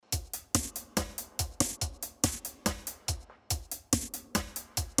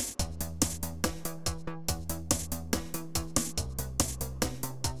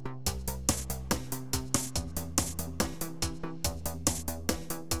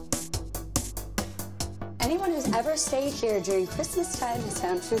anyone who's ever stayed here during Christmas time has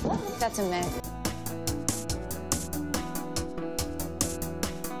found true love. That's a myth.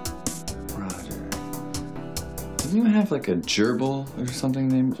 Didn't you have like a gerbil or something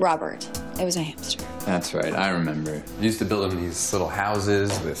named? Robert. It was a hamster. That's right, I remember. We used to build them these little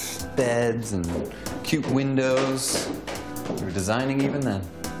houses with beds and cute windows. We were designing even then.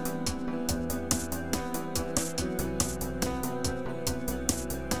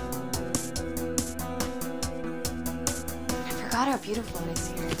 I forgot how beautiful it is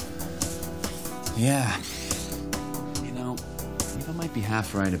here. Yeah. You know, Eva might be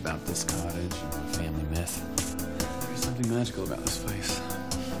half right about this cottage, family myth. There's something magical about this place.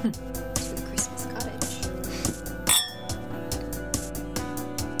 It's for the Christmas cottage.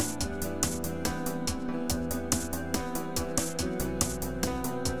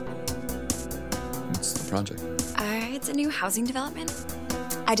 What's the project? It's a new housing development.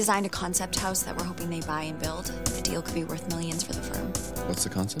 I designed a concept house that we're hoping they buy and build. The deal could be worth millions for the firm. What's the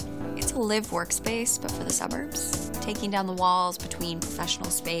concept? It's a live workspace, but for the suburbs. Taking down the walls between professional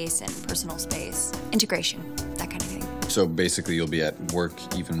space and personal space. Integration, that kind of thing. So basically you'll be at work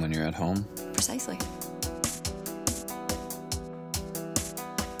even when you're at home? Precisely.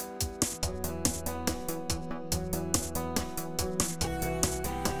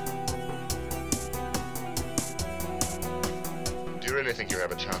 Do you really think you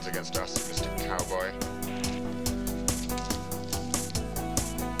have a chance against us, Mr. Cowboy?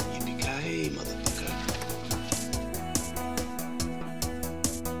 Yippee-ki-yay, motherfucker.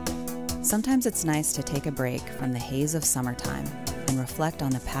 Sometimes it's nice to take a break from the haze of summertime and reflect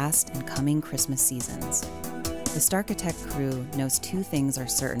on the past and coming Christmas seasons. The Starkitect crew knows two things are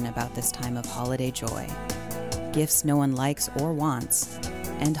certain about this time of holiday joy: gifts no one likes or wants,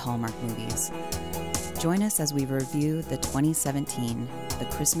 and Hallmark movies. Join us as we review the 2017 The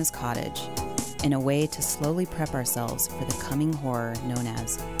Christmas Cottage in a way to slowly prep ourselves for the coming horror known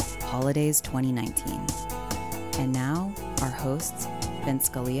as Holidays 2019. And now, our hosts, Vince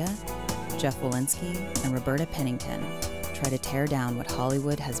Scalia, Jeff Walensky, and Roberta Pennington try to tear down what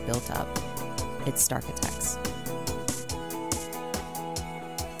Hollywood has built up. It's Starkitects.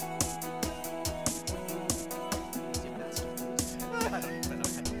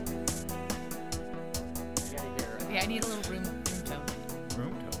 Yeah, I need a little room tone.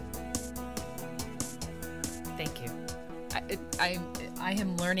 Room tone. Thank you. I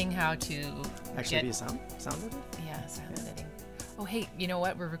am learning how to Actually, be a sound editor? Yeah, sound editing. Oh, hey, you know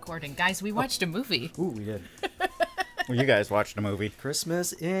what? We're recording. Guys, we watched a movie. Ooh, we did. Well, you guys watched a movie.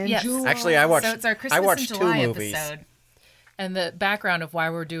 Christmas in Yes. July. Actually, I watched. So it's our I Christmas watched in July two movies. episode. And the background of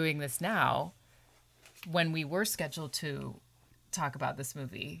why we're doing this now, when we were scheduled to talk about this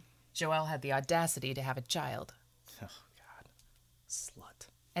movie, Joelle had the audacity to have a child. Oh, God. Slut.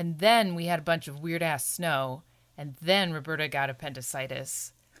 And then we had a bunch of weird-ass snow. And then Roberta got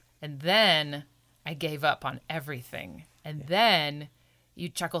appendicitis. And then I gave up on everything. And then you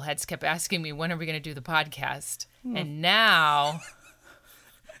chuckleheads kept asking me, when are we going to do the podcast? And now...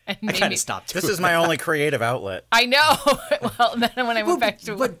 I kind of stopped. This is my only creative outlet. I know. Well, then when I went back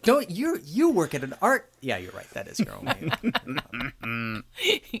to... But don't you work at an art... Yeah, you're right. That is your only...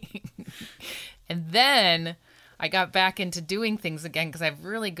 And then I got back into doing things again because I have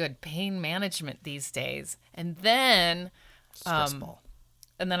really good pain management these days. And then... Stressful.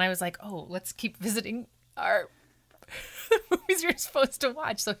 And then I was like, oh, let's keep visiting our movies you're supposed to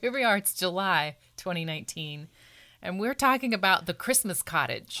watch. So here we are. It's July 2019. And we're talking about The Christmas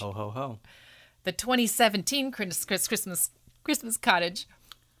Cottage. Ho, ho, ho. The 2017 Christmas Cottage,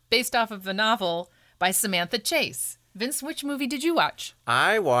 based off of the novel by Samantha Chase. Vince, which movie did you watch?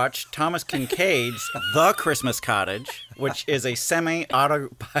 I watched Thomas Kincaid's The Christmas Cottage, which is a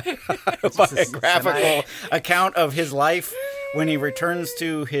semi-autobiographical account of his life when he returns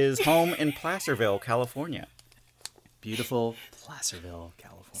to his home in Placerville, California. Beautiful Placerville,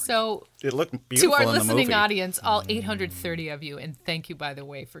 California. So, It looked beautiful to our in the listening movie. audience, all 830 of you, and thank you, by the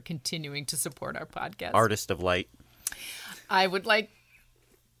way, for continuing to support our podcast. Artist of Light. I would like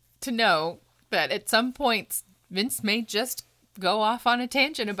to know that at some points, Vince may just go off on a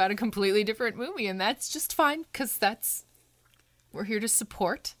tangent about a completely different movie, and that's just fine, because we're here to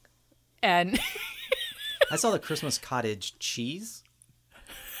support. And I saw The Christmas Cottage cheese.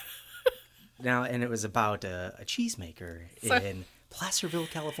 Now, and it was about a cheesemaker in Placerville,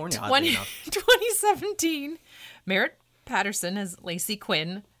 California, oddly enough. 2017, Merritt Patterson as Lacey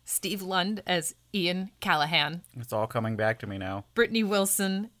Quinn, Steve Lund as Ian Callahan, It's all coming back to me now. Brittany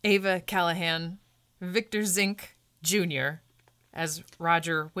Wilson, Ava Callahan, Victor Zink Jr. as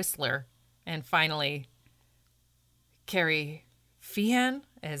Roger Whistler, and finally, Carrie Feehan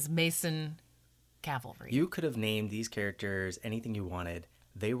as Mason cavalry. You could have named these characters anything you wanted.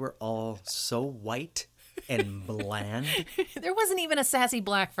 They were all so white and bland. There wasn't even a sassy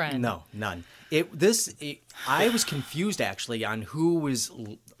black friend. No, none. I was confused actually on who was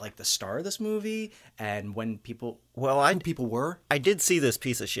like the star of this movie and when people. Who people were. I did see this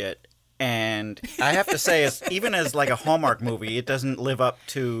piece of shit, and I have to say, even as like a Hallmark movie, it doesn't live up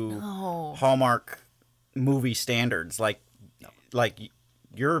to Hallmark movie standards. Like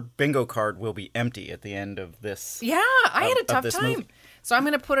your bingo card will be empty at the end of this. Yeah, I had a tough time. Movie. So I'm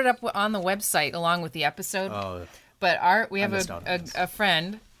going to put it up on the website along with the episode. Oh, but we have a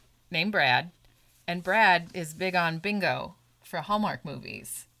friend named Brad, and Brad is big on bingo for Hallmark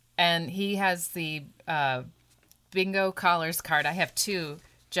movies. And he has the bingo callers card. I have 2.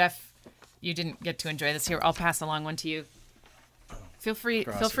 Jeff, you didn't get to enjoy this. Here, I'll pass along one to you. Feel free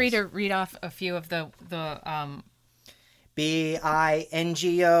to read off a few of the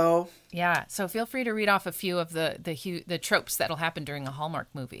bingo. Yeah, so feel free to read off a few of the tropes that'll happen during a Hallmark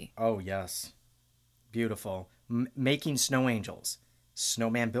movie. Oh, yes. Beautiful. Making snow angels.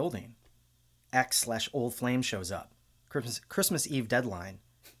 Snowman building. X/old flame shows up. Christmas Eve deadline.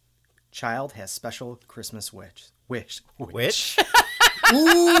 Child has special Christmas wish. Which?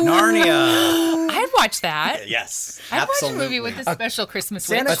 Narnia. I'd watch that. Yes, I'd absolutely. watch a movie with a special Christmas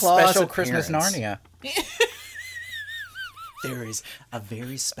Santa wish. Claus special appearance. Christmas Narnia. There is a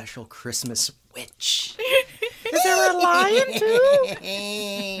very special Christmas witch. Is there a lion too?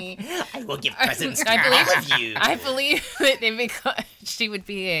 I will give presents to all of you. I believe that because she would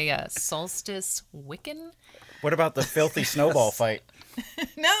be a solstice Wiccan. What about the filthy snowball fight?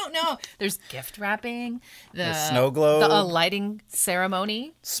 No. There's gift wrapping, the snow globe, the lighting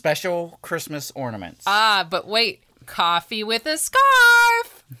ceremony, special Christmas ornaments. But wait, coffee with a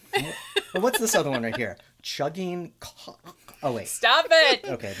scarf. Well, what's this other one right here? Chugging. Oh wait. Stop it.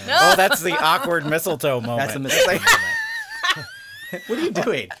 Okay. No. Oh, that's the awkward mistletoe moment. That's a mistletoe moment. What are you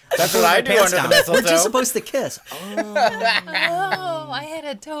doing? That's what I do under the mistletoe. We're just supposed to kiss. Oh, I had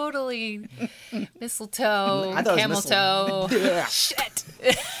a totally mistletoe, camel toe. Shit.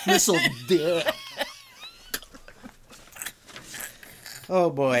 Mistletoe. Oh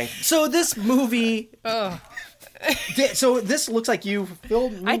boy. So this movie. So this looks like you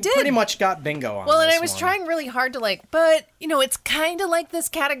pretty much got bingo on. Well, and this I was one. trying really hard to but it's kind of like this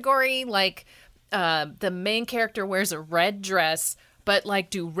category, like the main character wears a red dress, but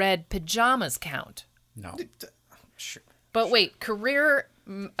do red pajamas count? No. Sure. But wait, career.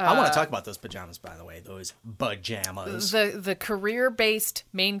 I want to talk about those pajamas, by the way. Those pajamas. The career-based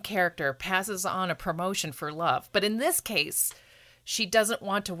main character passes on a promotion for love, but in this case, she doesn't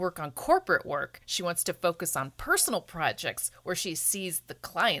want to work on corporate work. She wants to focus on personal projects where she sees the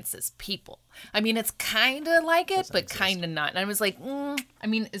clients as people. I mean, it's kind of like it, but kind of not. And I was like,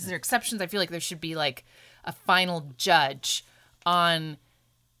 is there exceptions? I feel like there should be a final judge on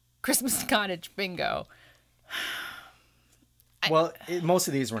Christmas Cottage bingo. Most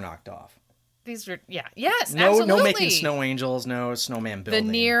of these were knocked off. These are, yes, no, absolutely. No making snow angels, no snowman building.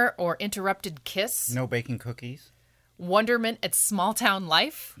 The near or interrupted kiss. No baking cookies. Wonderment at small town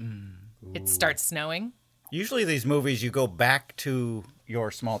life. It starts snowing. Usually these movies, you go back to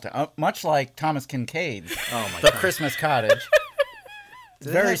your small town, much like Thomas Kincaid's The God. Christmas Cottage.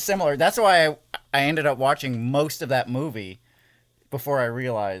 Very similar. That's why I ended up watching most of that movie before I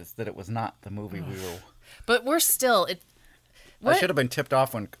realized that it was not the movie we were. But we're still. I should have been tipped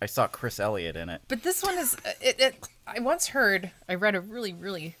off when I saw Chris Elliott in it. But this one is. I read a really,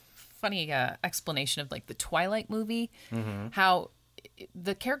 really funny explanation of the Twilight movie, how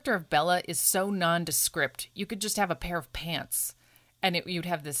the character of Bella is so nondescript. You could just have a pair of pants, and you'd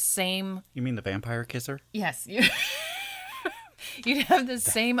have the same. You mean the vampire kisser? Yes, you'd have the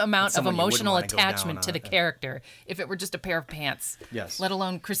same amount of emotional attachment to the character if it were just a pair of pants. Yes. Let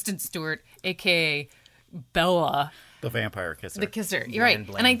alone Kristen Stewart, aka Bella. The vampire kisser. The kisser. You're right.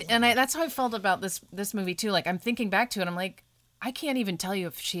 And I that's how I felt about this movie too. I'm thinking back to it, I'm like, I can't even tell you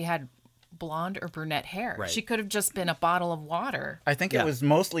if she had blonde or brunette hair. Right. She could have just been a bottle of water. I think it was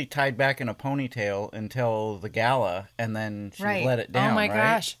mostly tied back in a ponytail until the gala, and then she let it down. Oh my right?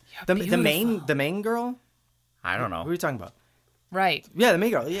 gosh. The main girl? I don't know. Who are you talking about? Right. Yeah, the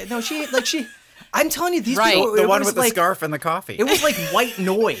main girl. Yeah, no, she I'm telling you, these Right. people. The one with the scarf and the coffee. It was like white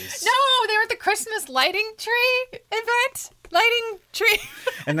noise. No, they were at the Christmas lighting tree event. Lighting tree.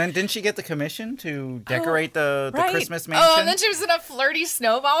 And then didn't she get the commission to decorate the Christmas mansion? Oh, and then she was in a flirty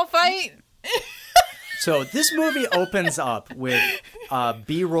snowball fight. So this movie opens up with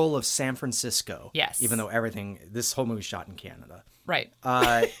B-roll of San Francisco. Yes. Even though this whole movie shot in Canada. Right.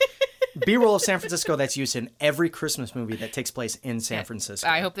 B-roll of San Francisco that's used in every Christmas movie that takes place in San Francisco.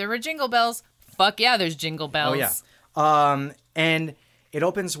 I hope there were jingle bells. fuck yeah, there's jingle bells. Oh, yeah. And it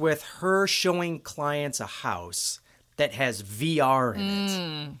opens with her showing clients a house that has VR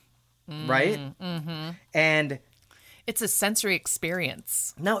in it. Right? Mm-hmm. And it's a sensory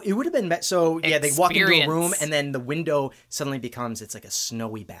experience. No, it would have been... So, yeah, they walk into a room, and then the window suddenly becomes... It's like a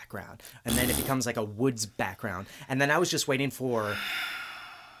snowy background. And then it becomes like a woods background. And then I was just waiting for...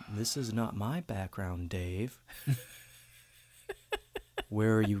 This is not my background, Dave.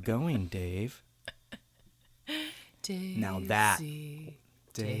 Where are you going, Dave? Daisy, now that...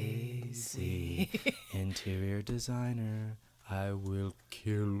 Daisy, interior designer... I will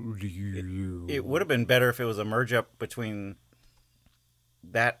kill you. It would have been better if it was a merge up between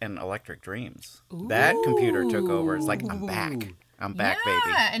that and Electric Dreams. Ooh. That computer took over. It's like, I'm back. I'm back,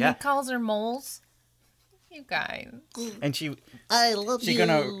 baby. And he calls her moles. You guys. And I love she's you.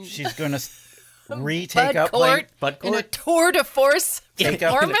 gonna retake up playing Bud Court in a tour de force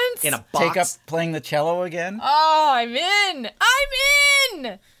performance in a box. Take up playing the cello again. Oh, I'm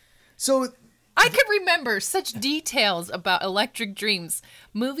in. So. I could remember such details about Electric Dreams,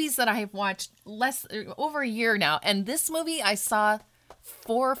 movies that I have watched over a year now. And this movie I saw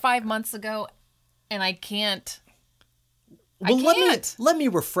 4 or 5 months ago, and I can't. Well, let me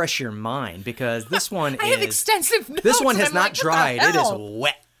refresh your mind, because this one I have extensive notes. This one has I'm not like, dried. It is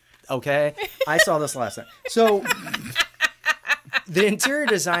wet. Okay? I saw this last night. So the interior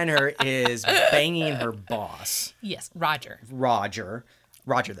designer is banging her boss. Yes, Roger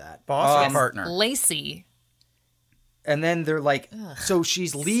that. Boss or partner? Lacey. And then they're like, so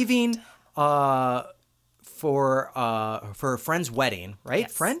she's leaving for her friend's wedding, right?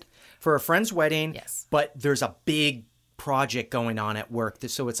 Yes. For a friend's wedding. Yes. But there's a big project going on at work.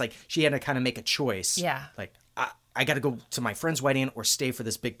 So it's like she had to kind of make a choice. Yeah. Like, I got to go to my friend's wedding or stay for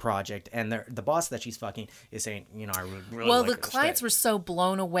this big project. And the boss that she's fucking is saying, I really Well, like the clients were so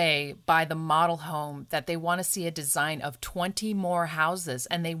blown away by the model home that they want to see a design of 20 more houses.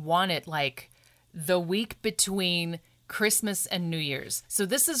 And they want it like the week between Christmas and New Year's. So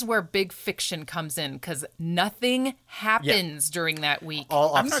this is where big fiction comes in, because nothing happens during that week.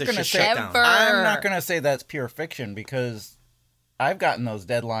 All I'm not offices going to shut down. I'm not going to say that's pure fiction, because I've gotten those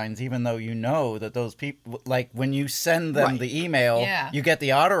deadlines, even though you know that those people, like when you send them the email, you get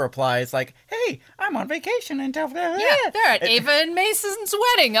the auto reply. It's like, hey, I'm on vacation until... Yeah, they're at Ava and Mason's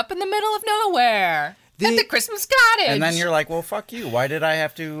wedding up in the middle of nowhere at the Christmas cottage. And then you're like, well, fuck you. Why did I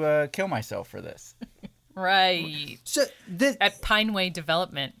have to kill myself for this? Right. So at Pineway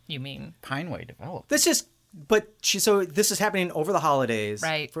Development, you mean? Pineway Development. This is happening over the holidays,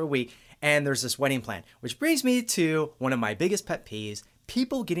 right, for a week. And there's this wedding plan, which brings me to one of my biggest pet peeves: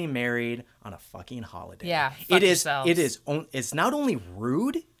 people getting married on a fucking holiday. Yeah, it's not only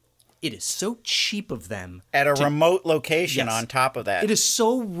rude, it is so cheap of them. At a remote location on top of that. It is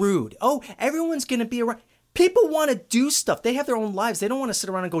so rude. Oh, everyone's going to be around. People want to do stuff. They have their own lives. They don't want to sit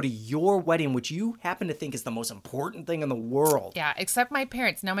around and go to your wedding, which you happen to think is the most important thing in the world. Yeah, except my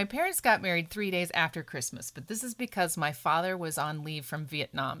parents. Now, my parents got married 3 days after Christmas, but this is because my father was on leave from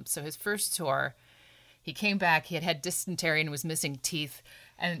Vietnam. So his first tour, he came back. He had dysentery and was missing teeth,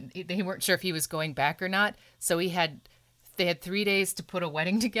 and they weren't sure if he was going back or not. So they had 3 days to put a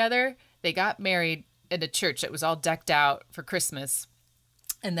wedding together. They got married at a church that was all decked out for Christmas.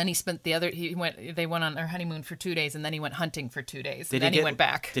 And then he spent they went on their honeymoon for 2 days, and then he went hunting for 2 days. And then he went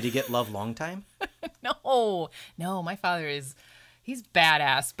back. Did he get love long time? No, my father he's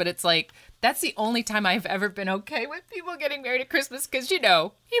badass, but it's like, that's the only time I've ever been okay with people getting married at Christmas, because, he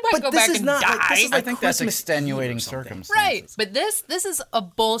might go back and die. I think that's extenuating circumstances. Right, but this is a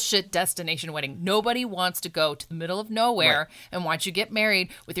bullshit destination wedding. Nobody wants to go to the middle of nowhere and watch you get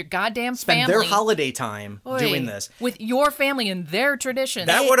married with your goddamn family. Spend their holiday time doing this. With your family and their traditions.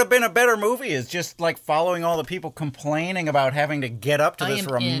 That would have been a better movie, is just like following all the people complaining about having to get up to this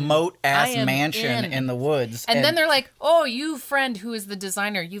remote-ass mansion in the woods. And then they're like, oh, you friend who is the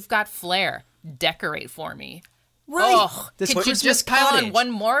designer, you've got flair. Decorate for me. Right. Oh, could you just pile on one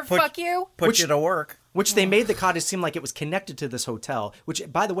more? Fuck you. Put you to work. Which they made the cottage seem like it was connected to this hotel. Which,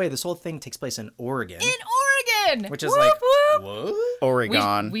 by the way, this whole thing takes place in Oregon. Which is like, what?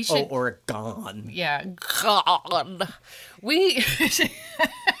 Oregon. We should... Oh, Oregon. Yeah. God.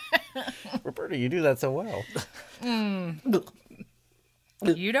 Roberta, you do that so well. You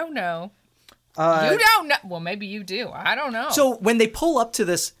don't know. You don't know. Well, maybe you do. I don't know. So when they pull up to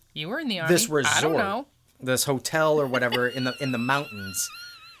this... You were in the Army. This resort, I don't know. This hotel or whatever in the mountains.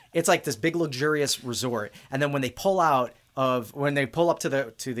 It's like this big luxurious resort. And then when they pull up to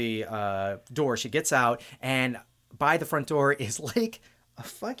the door, she gets out, and by the front door is like a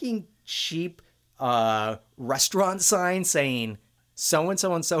fucking cheap restaurant sign saying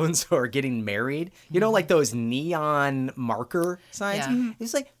so-and-so and so-and-so are getting married. You know, like those neon marker signs? Yeah.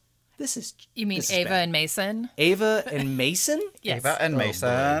 It's like, this is... You mean this is Ava bad. and Mason? Ava and Mason? Yes. Ava and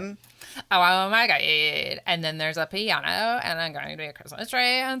Mason. Oh my God. And then there's a piano, and I'm going to be a Christmas tree,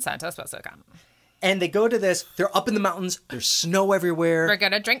 and Santa's supposed to come. And they go to this, they're up in the mountains, there's snow everywhere. We're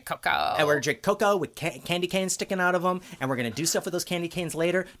going to drink cocoa. And we're going to drink cocoa with candy canes sticking out of them, and we're going to do stuff with those candy canes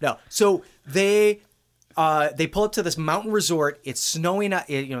later. No. So they pull up to this mountain resort. It's snowing,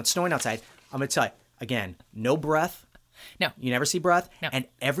 it's snowing outside. I'm going to tell you, again, no breath. No. You never see breath. No. And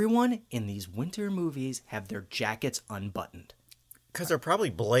everyone in these winter movies have their jackets unbuttoned. Because they're probably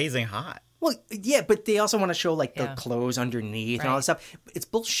blazing hot. Well, yeah, but they also want to show like the Yeah. clothes underneath and all Right. that stuff. It's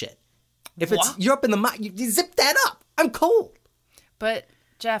bullshit. If What? you're up in the mountain, you zip that up. I'm cold. But,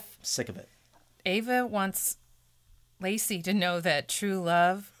 Jeff, Sick of it. Ava wants Lacey to know that true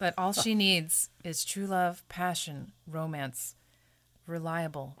love, that all she needs is true love, passion, romance,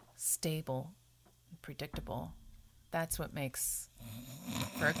 reliable, stable, and predictable. That's what makes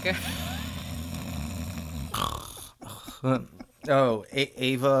for a good... Oh,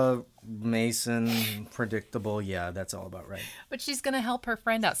 Ava, Mason, predictable. Yeah, that's all about right. But she's going to help her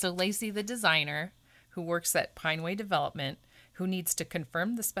friend out. So Lacey, the designer, who works at Pineway Development, who needs to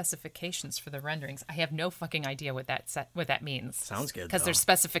confirm the specifications for the renderings. I have no fucking idea what that means. Sounds good, Because though. there's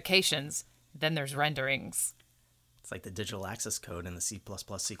specifications, then there's renderings. It's like the digital access code in the C++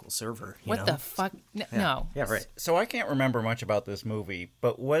 SQL Server. What the fuck? No. Yeah, right. So I can't remember much about this movie,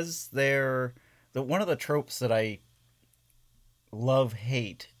 but was there one of the tropes that I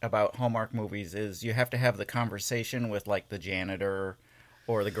hate about Hallmark movies is you have to have the conversation with like the janitor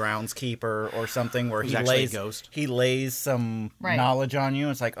or the groundskeeper or something where Who's he actually a lays ghost. he lays some Right. knowledge on you.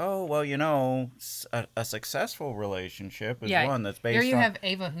 It's like, oh well, a successful relationship is Yeah. one that's based Here you on. have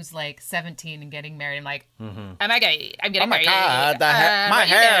Ava, who's like 17 and getting married. I'm like, oh my God, I'm getting Oh my married. god, my what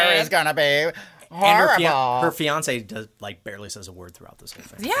you hair doing? is gonna be And horrible. her fiance does barely says a word throughout this whole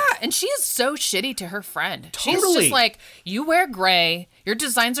thing. Yeah, and she is so shitty to her friend. She's Totally. just like, you wear gray, your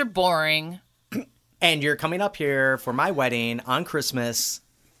designs are boring. And you're coming up here for my wedding on Christmas.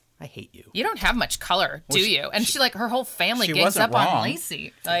 I hate you. You don't have much color, do you? And she like, her whole family she gangs wasn't up on wrong.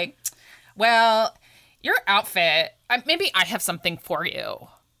 Lacey. Like, well, your outfit, maybe I have something for you.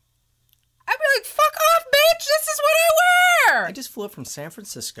 I'd be like, fuck off, bitch, this is what I wear. I just flew up from San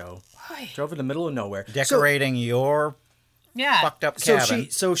Francisco, Why? drove in the middle of nowhere. Decorating your Yeah. fucked up So cabin.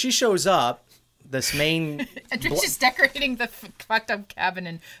 she shows up, this main... And she's decorating the fucked up cabin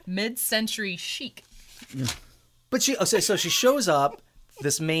in mid-century chic. But so she shows up,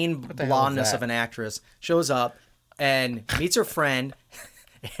 this main the hell is blondness that? of an actress shows up and meets her friend,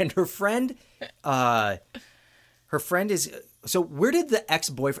 and her friend is... So where did the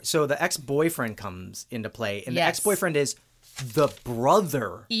ex-boyfriend... So the ex-boyfriend comes into play, and the Yes. ex-boyfriend is the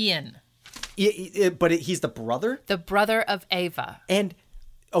brother. Ian, But he's the brother? the brother of Ava. And,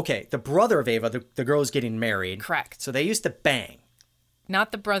 okay, the brother of Ava, the girl is getting married. Correct. So they used to bang.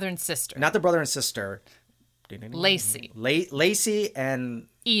 Not the brother and sister. Not the brother and sister. Lacey. Lacey and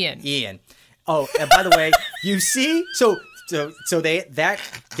Ian. Oh, and by the way, you see, so that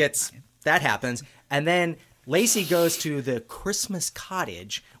happens, and then Lacey goes to the Christmas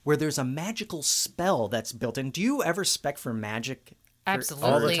Cottage where there's a magical spell that's built in. Do you ever spec for magic? Absolutely.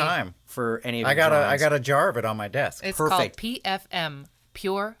 all the time. For any of I your got drawings? a jar of it on my desk. It's Perfect. called PFM,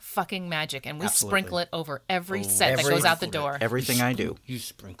 Pure Fucking Magic, and we Absolutely. sprinkle it over every set that goes out the door. Everything I do. You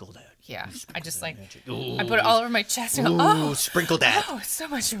sprinkle that. Yeah, I just like, I put it all over my chest and go, Ooh, oh, sprinkle that. oh, it's so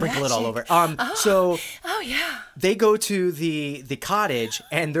much Sprinkle it all over. magic. So Oh, yeah. they go to the cottage,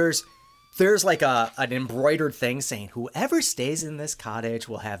 and there's like an embroidered thing saying whoever stays in this cottage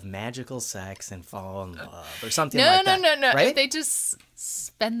will have magical sex and fall in love or something No, like no, that. no. Right? They just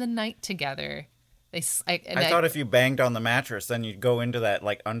spend the night together. I thought if you banged on the mattress, then you'd go into that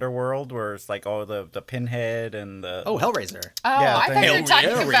like underworld where it's like all the pinhead and the Oh, Hellraiser. Oh, Yeah, I thought you were talking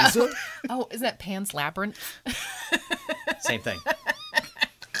yeah, about. Razor. Oh, is that Pan's Labyrinth? Same thing.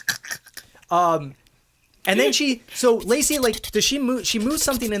 And then Lacey, like, does she moves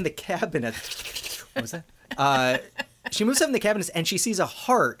something in the cabinet. What was that? She moves something in the cabinet, and she sees a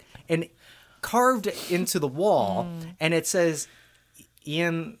heart and carved into the wall, and it says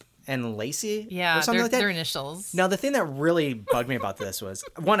Ian and Lacey. Yeah, or something like that. their initials. Now, the thing that really bugged me about this was,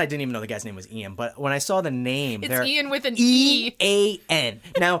 one, I didn't even know the guy's name was Ian, but when I saw the name, It's Ian with an E. E-A-N.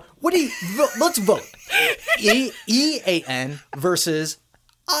 Now, let's vote. E-A-N versus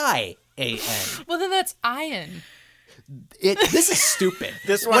I-A-N. Well, then that's Ian. This is stupid.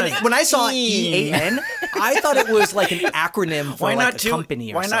 This one is when I saw E. E-A-N, I thought it was like an acronym for why like not a two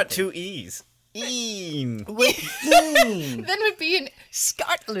company or Why something. not two E's? Een. Then we'd be in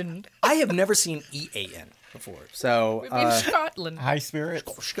Scotland. I have never seen EAN before, so We'd be in Scotland. High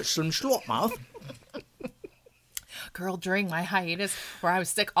spirits. Girl, during my hiatus where I was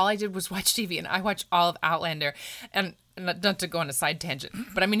sick, all I did was watch TV, and I watched all of Outlander. And not to go on a side tangent,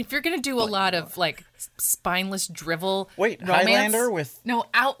 but I mean, if you're going to do a lot of like spineless drivel Wait, romance, Highlander with... No,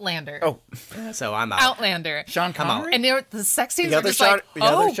 Outlander. Oh. So I'm out. Outlander. Sean Connery? And the sex scenes The were other just Sean- like, the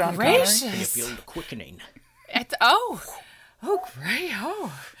other oh, Sean Connery? gracious. You feel the quickening. Oh, great.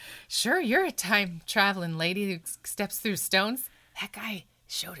 Oh, sure, you're a time-traveling lady who steps through stones. That guy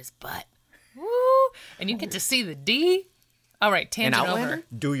showed his butt. Woo! And you get to see the D. All right, tangent over.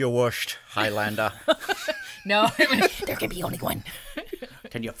 Do your worst, Highlander. No, there can be only one.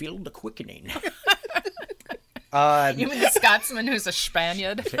 Can you feel the quickening? You mean the Scotsman who's a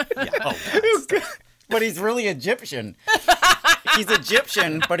Spaniard? Yeah. Oh, God. But he's really Egyptian. He's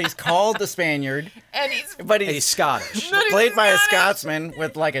Egyptian, but he's called the Spaniard. And he's He's Scottish. Played by a Scotsman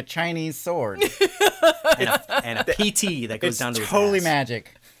with like a Chinese sword. and a PT that goes It's down to his totally ass.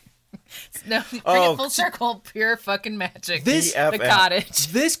 magic. no, bring it full circle, pure fucking magic. This- the cottage.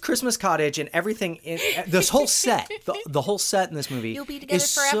 This Christmas cottage and everything in this whole set, the whole set in this movie, You'll be together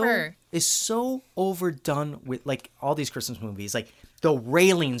is forever. is so overdone with like all these Christmas movies. Like the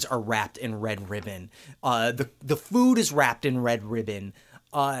railings are wrapped in red ribbon. The food is wrapped in red ribbon.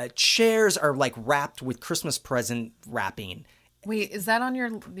 Chairs are like wrapped with Christmas present wrapping. Wait, is that on your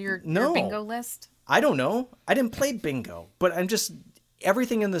No. bingo list? I don't know. I didn't play bingo, but I'm just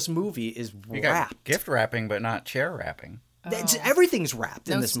everything in this movie is You got wrapped. gift wrapping, but not chair wrapping. Everything's wrapped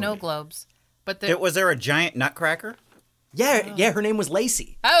in No this snow movie. globes. But Was there a giant nutcracker? Yeah, her name was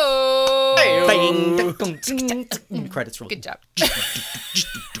Lacey. Oh! Bing. Credits roll. Good job.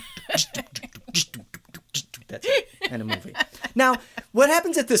 That's it. End of movie. Now, what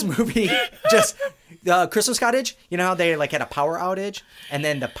happens at this movie? Just Christmas Cottage. You know how they like had a power outage, and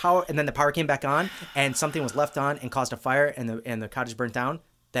then the power came back on, and something was left on and caused a fire, and the cottage burnt down.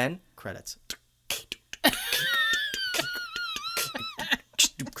 Then credits.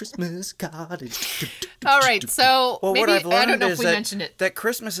 Christmas Cottage. All right, so Well, maybe what I've I learned don't know if is we mentioned it. that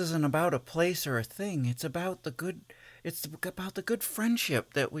Christmas isn't about a place or a thing. It's about the good. It's about the good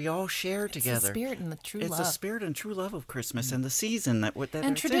friendship that we all share together. It's the spirit and the true It's love. the spirit and true love of Christmas and the season that And it's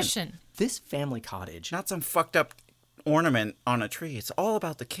in. tradition. This family cottage. Not some fucked up ornament on a tree. It's all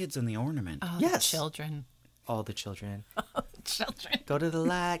about the kids and the ornament. Oh, Yes. the children. All the children. Children. Go to the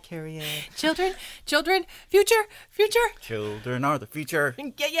light, Carrie Ann. Children. Future. Children are the future.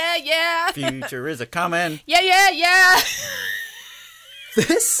 Yeah. Future is a coming. Yeah.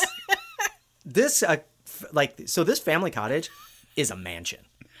 This this family cottage is a mansion.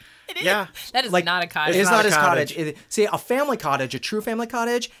 Yeah. That is Like, not a cottage. It is not not a his cottage. cottage. See, a family cottage, a true family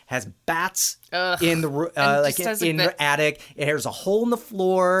cottage, has bats Ugh. in the And like just has in a the attic. There's a hole in the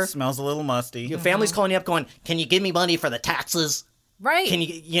floor. Smells a little musty. Your family's calling you up, going, "Can you give me money for the taxes? Right. Can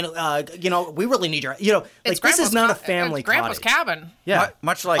you, we really need your, It's this is Grandpa's not a co- family it's Grandpa's cottage. cabin. Yeah,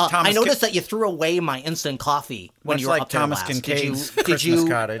 Much like Thomas. I noticed that you threw away my instant coffee when Much you were like up there Thomas last. Kincaid's Did Christmas you,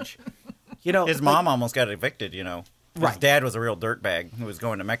 cottage. His mom almost got evicted. His Right. dad was a real dirtbag who was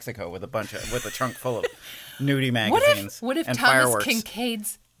going to Mexico with a trunk full of nudie magazines What if and Thomas fireworks.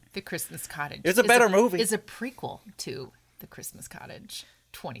 Kincaid's The Christmas Cottage It's a better movie. is a prequel to The Christmas Cottage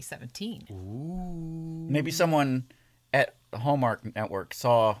 2017. Maybe someone at the Hallmark Network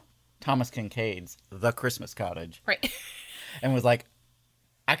saw Thomas Kincaid's The Christmas Cottage Right. and was like,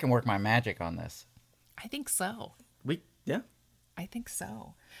 I can work my magic on this. I think so. Yeah. I think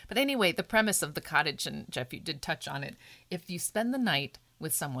so. But anyway, the premise of the cottage, and Jeff, you did touch on it. If you spend the night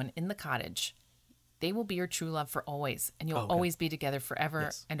with someone in the cottage, they will be your true love for always, and you'll always be together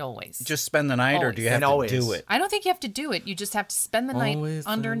forever and always. Just spend the night, or do you have Always. to do it? I don't think you have to do it. You just have to spend the night Always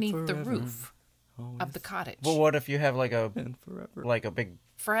and underneath the forever. roof of the cottage Well, what if you have like a big?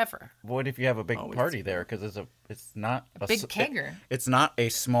 forever. What if you have a big party there? Because it's not a Big kegger. It's not a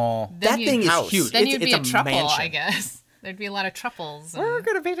small. Then That you'd- thing is house. huge. Then It's- you'd be it's a trouble, mansion. I guess. There'd be a lot of truples. We're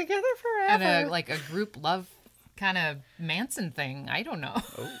gonna be together forever. And a group love kind of Manson thing. I don't know.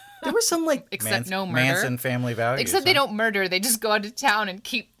 There was some like Except no murder. Manson family values. Except they huh? don't murder. They just go out of town and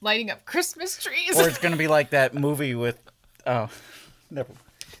keep lighting up Christmas trees. Or it's gonna be like that movie with. Oh, never.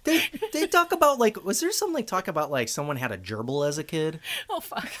 they talk about like was there some like talk about like someone had a gerbil as a kid Oh,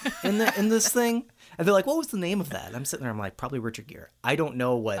 fuck. in this thing, and they're like, what was the name of that? And I'm sitting there, I'm like, probably Richard Gere. I don't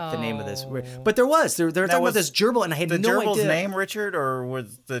know what the name of this, but they're talking about was this gerbil, and I had The no gerbil's idea. name Richard, or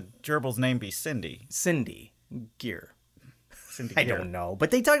was the gerbil's name be Cindy? Cindy Gere. Cindy. I Gere. don't know, but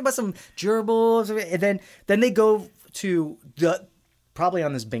they talk about some gerbils, and then they go to probably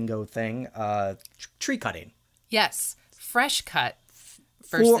on this bingo thing, tree cutting. Yes. Fresh cut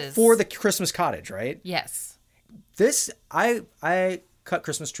versus... For the Christmas cottage, right? Yes. This, I cut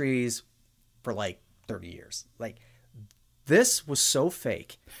Christmas trees for like 30 years. Like, this was so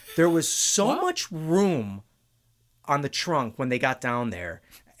fake. There was so much room on the trunk when they got down there.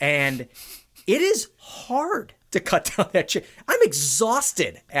 And it is hard to cut down that tree. I'm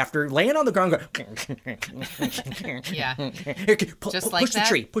exhausted after laying on the ground going, Yeah. Just like push that? The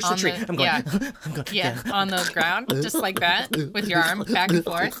tree. Push the tree. I'm going, yeah. I'm going. Yeah, on the ground, just like that, with your arm back and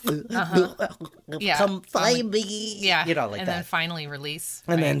forth. Uh-huh. Yeah. Come find me. Yeah. You know, like and that. then finally release.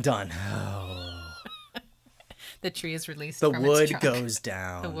 And right? then done. The tree is released The from wood its trunk. goes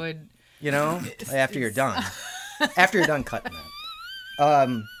down. The wood. You know, after you're done. After you're done cutting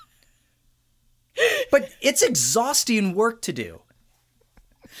it. But it's exhausting work to do.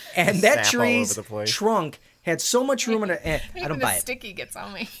 And that Sap all over tree's the place. trunk had so much room in it. I don't buy the it. sticky gets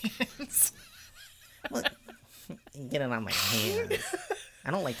on my hands. Get it on my hands.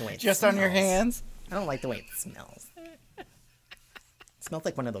 I don't like the way it Just smells. on your hands? I don't like the way it smells. It smells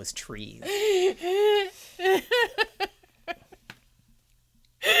like one of those trees.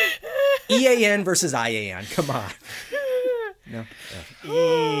 EAN versus IAN. Come on. No.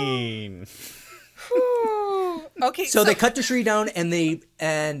 Okay. So they cut the tree down, and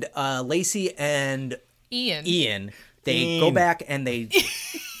Lacey and Ian, they go back and they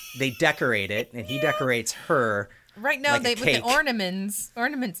decorate it, and he decorates her. Right now, like a with the cake.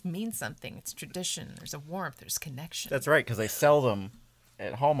 ornaments mean something. It's tradition. There's a warmth. There's connection. That's right, because they sell them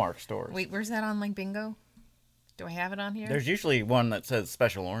at Hallmark stores. Wait, where's that on like bingo? Do I have it on here? There's usually one that says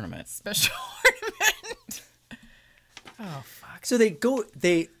special ornament. Special ornament. Oh fuck. So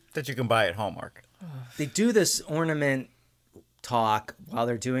That you can buy at Hallmark. they do this ornament talk while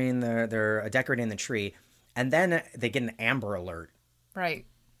they're doing they're decorating the tree, and then they get an Amber Alert, Right.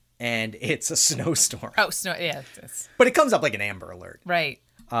 and it's a snowstorm. Oh, snow. Yeah. It's, But it comes up like an Amber Alert. right.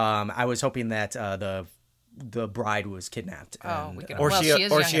 I was hoping that the bride was kidnapped. Oh, and, we could. Or well, she is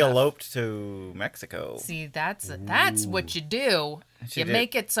young enough. eloped to Mexico. See, that's what you do. She You did.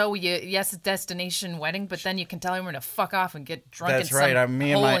 make it so it's destination wedding, but then you can tell everyone to fuck off and get drunk That's in right. some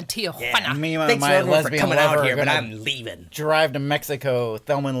Me and hole my- in Tijuana. Me and Thanks my for everyone for lesbian coming lover out here, are but gonna I'm leaving. drive to Mexico,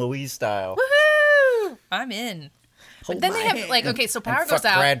 Thelma and Louise style. Woohoo! I'm in. Hold But then they my have like hand. okay, so power And goes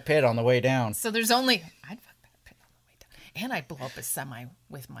fuck out. Brad Pitt on the way down So there's only I'd fuck Brad Pitt on the way down, and I'd blow up a semi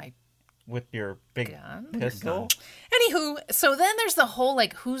with my. with your big Gun? pistol. Anywho, so then there's the whole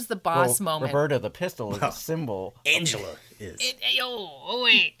like who's the boss moment. Roberta, the pistol is a symbol. Angela is Oh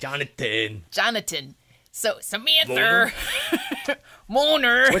wait, Jonathan. So Samantha,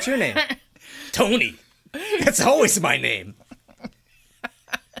 Moner. What's your name? Tony. That's always my name.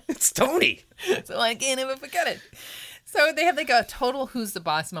 It's Tony. So I can't even forget it. So they have like a total who's the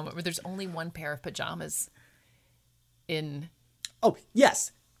boss moment where there's only one pair of pajamas in Oh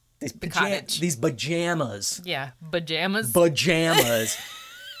yes, these cottage. these pajamas. pajamas. Pajamas.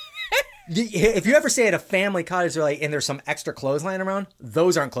 If you ever stay at a family cottage, they're like, and there's some extra clothes lying around,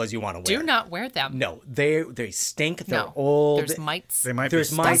 those aren't clothes you want to wear. Do not wear them. No, they stink. They're No. old. There's mites. They might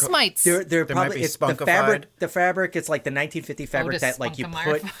There's be mites. That's mites. They're They might probably be it's the spunkified. fabric. The fabric. It's like the 1950 fabric Otis that like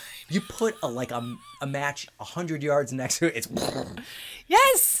Spunkified. you put a match 100 yards next to it. It's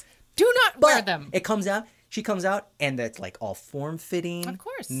Yes. Do not wear but them. it comes out. She comes out and it's like all form fitting. Of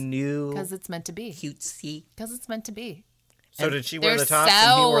course. New. Because it's meant to be. Cutesy. Because it's meant to be. So did she wear They're the tops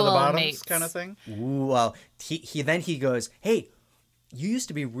and he wore the bottoms, soulmates. kind of thing? Ooh, well, he goes, hey, you used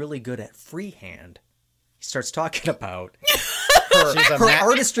to be really good at freehand. He starts talking about her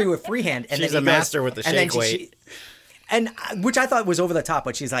artistry with freehand, and She's then a he master goes, with the and then shake weight. and which I thought was over the top,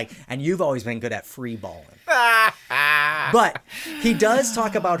 but she's like, and you've always been good at free balling. But he does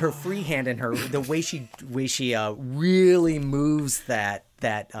talk about her freehand and the way she really moves that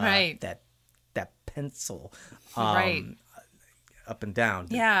Right. that pencil. Right. Up and down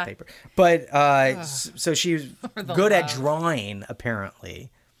the Yeah. paper. But so she's the good at love. drawing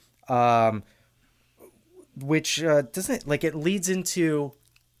apparently, which doesn't like it leads into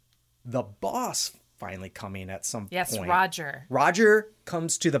the boss finally coming at some Yes, point. Roger. Roger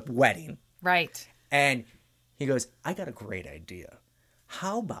comes to the wedding Right. and he goes, I got a great idea.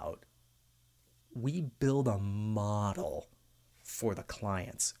 How about we build a model for the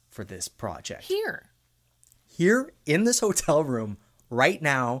clients for this project? Here in this hotel room right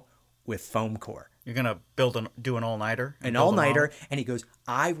now with foam core. You're gonna do an all-nighter? An all-nighter. And he goes,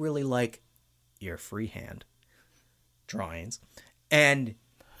 I really like your freehand drawings. And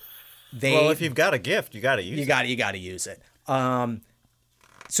well, if you've got a gift, you got to use it. You got to use it.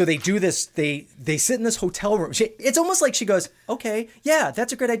 So they do this. They sit in this hotel room. It's almost like she goes, "Okay, yeah,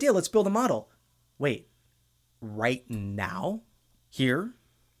 that's a great idea. Let's build a model." Wait, right now, here,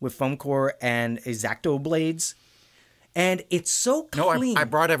 with foam core and X-Acto blades, and it's so clean. No, I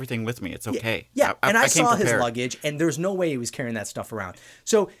brought everything with me. It's okay. Yeah, and I saw his prepared. luggage, and there's no way he was carrying that stuff around.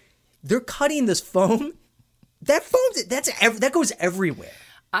 So they're cutting this foam. That foam, that goes everywhere.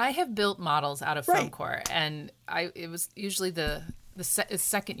 I have built models out of foam core, and it was usually the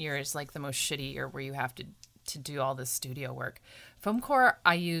second year is like the most shitty year where you have to do all this studio work. Foam core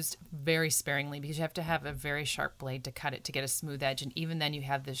I used very sparingly because you have to have a very sharp blade to cut it to get a smooth edge, and even then you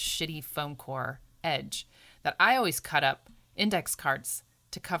have this shitty foam core edge that I always cut up index cards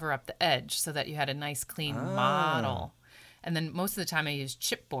to cover up the edge so that you had a nice clean model. And then most of the time I used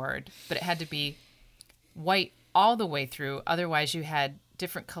chipboard, but it had to be white all the way through. Otherwise you had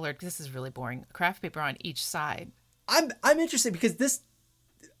different colored, this is really boring, craft paper on each side. I'm interested because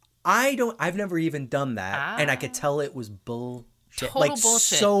I've never even done that, and I could tell it was bullshit. Total like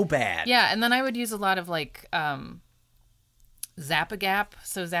bullshit. So bad. Yeah, and then I would use a lot of like Zap-A-Gap.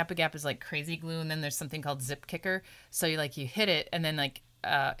 So Zap-A-Gap is like crazy glue, and then there's something called Zip Kicker. So you hit it, and then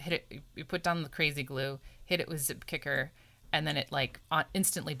hit it. You put down the crazy glue, hit it with Zip Kicker, and then it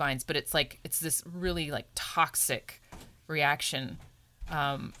instantly binds. But it's this really toxic reaction.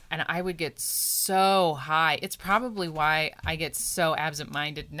 And I would get so high. It's probably why I get so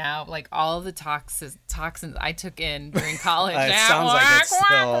absent-minded now. Like all of the toxins I took in during college. It sounds like it's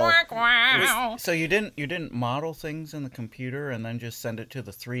still... So you didn't model things in the computer and then just send it to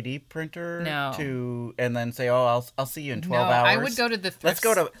the 3D printer? No. And then say, "Oh, I'll see you in 12 hours." I would go to the Let's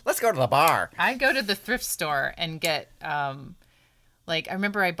go to the bar. I'd go to the thrift store and get I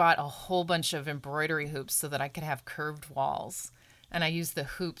remember I bought a whole bunch of embroidery hoops so that I could have curved walls. And I used the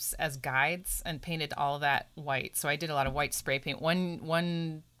hoops as guides and painted all of that white. So I did a lot of white spray paint.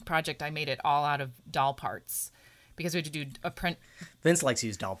 One project I made it all out of doll parts because we had to do a print. Vince likes to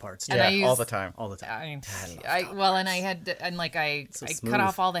use doll parts. Yeah, all the time. All the time. I cut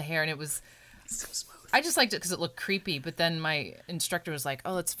off all the hair, and it was so smooth. I just liked it because it looked creepy. But then my instructor was like,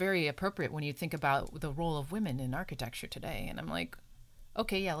 "Oh, it's very appropriate when you think about the role of women in architecture today." And I'm like,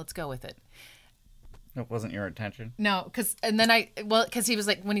 "Okay, yeah, let's go with it." It wasn't your intention? No, because he was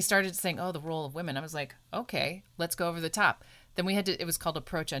like, when he started saying, "Oh, the role of women," I was like, "Okay, let's go over the top." Then we had to, it was called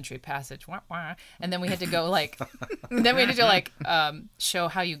approach, entry, passage, wah, wah. And then we had to go show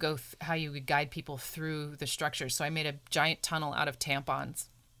how you go, how you would guide people through the structure. So I made a giant tunnel out of tampons.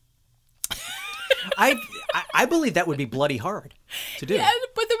 I believe that would be bloody hard to do. Yeah,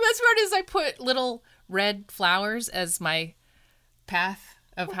 but the best part is I put little red flowers as my path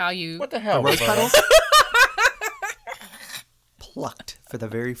of how you... What the hell? Rose petals? Plucked for the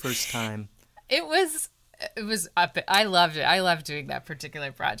very first time. It was up. I loved it. I loved doing that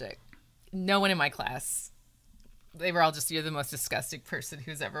particular project. No one in my class, they were all just, "You're the most disgusting person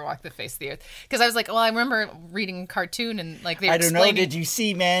who's ever walked the face of the earth." Because I was like, well, I remember reading a cartoon and they were I don't know, did you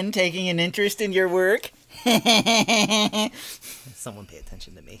see men taking an interest in your work? Someone pay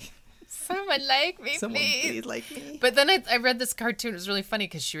attention to me. Someone like me, Someone please. like me. But then I read this cartoon. It was really funny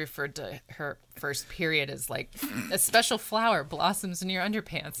because she referred to her first period as a special flower blossoms in your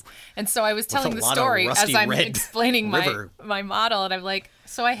underpants. And so I was telling the story as I'm explaining my model. And I'm like,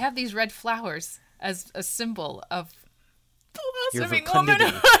 so I have these red flowers as a symbol of blossoming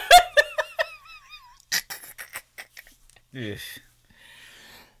womanhood.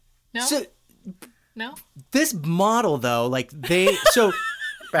 No? No? This model, though,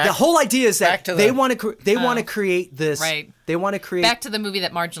 the whole idea is that they want to create this. Right. They want to create. Back to the movie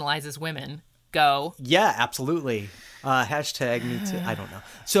that marginalizes women. Go. Yeah, absolutely. Hashtag me too. I don't know.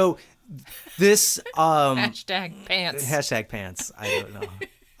 So this. Hashtag pants. Hashtag pants. I don't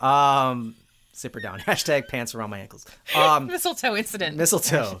know. Zipper down. Hashtag pants around my ankles. Mistletoe incident.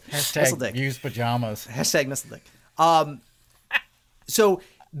 Mistletoe. Hashtag use pajamas. Hashtag mistletoe. So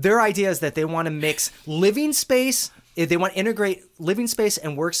their idea is that they want to mix living space. They want to integrate living space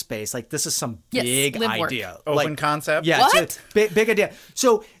and workspace. Like, this is some big idea. Open concept? Yeah. What? Big idea.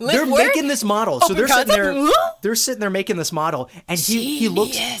 So they're making this model. So they're sitting there making this model. And he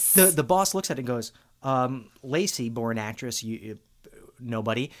looks, the boss looks at it and goes, Lacey, born actress,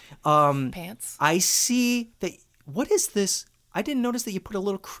 nobody. Pants. I see that, what is this? I didn't notice that you put a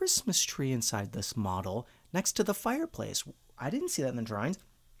little Christmas tree inside this model next to the fireplace. I didn't see that in the drawings.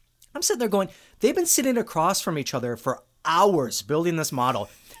 I'm sitting there going, they've been sitting across from each other for hours building this model.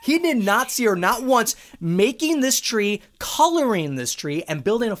 He did not see her, not once, making this tree, coloring this tree, and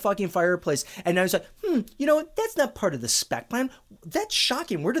building a fucking fireplace. And I was like, that's not part of the spec plan. That's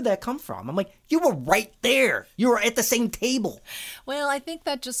shocking. Where did that come from? I'm like, you were right there. You were at the same table. Well, I think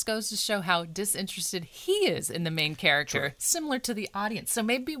that just goes to show how disinterested he is in the main character, similar to the audience. So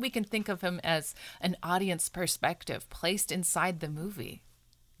maybe we can think of him as an audience perspective placed inside the movie.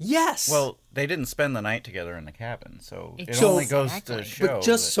 Yes. Well, they didn't spend the night together in the cabin, so it So- only goes Exactly. to show.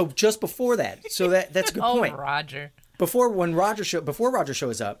 But just before that, so that's a good point. Roger. Before Roger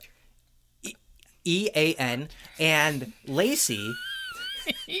shows up, Ean and Lacey.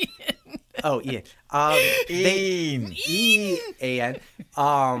 Oh, Ian. Ian.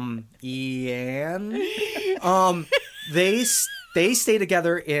 Ian. They stay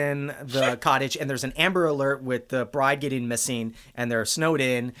together in the cottage, and there's an Amber Alert with the bride getting missing, and they're snowed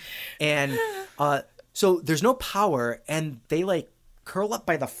in, and so there's no power, and they like curl up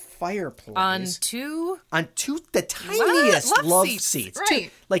by the fireplace On two the tiniest love seats. seats. Too.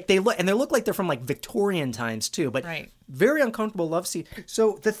 Right. Like they look like they're from like Victorian times too, but Right. very uncomfortable love seat.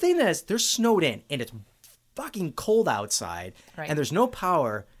 So the thing is, they're snowed in, and it's fucking cold outside, Right. and there's no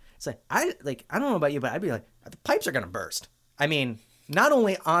power. It's like I don't know about you, but I'd be like, the pipes are gonna burst. I mean, not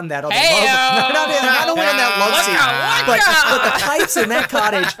only on that other not only on that love seat, but the pipes in that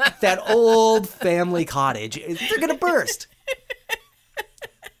cottage, that old family cottage, they're gonna burst.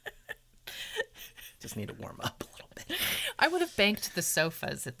 Just need to warm up a little bit. I would have banked the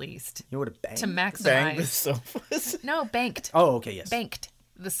sofas at least You would have banged. to maximize. Bang the sofas. No, banked. Oh, okay, yes. Banked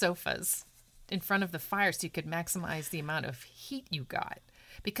the sofas in front of the fire so you could maximize the amount of heat you got.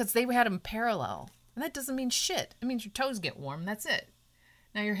 Because they had them parallel. And that doesn't mean shit. It means your toes get warm. That's it.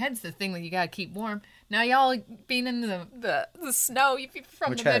 Now your head's the thing that you got to keep warm. Now y'all being in the snow, if you're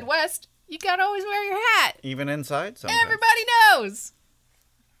from Which the head? Midwest, you got to always wear your hat. Even inside sometimes. Everybody knows.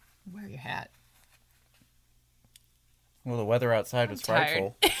 Wear your hat. Well, the weather outside was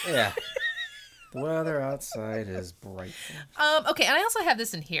tired. frightful. Yeah. The weather outside is bright. Okay, and I also have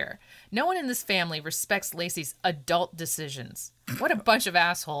this in here. No one in this family respects Lacey's adult decisions. What a bunch of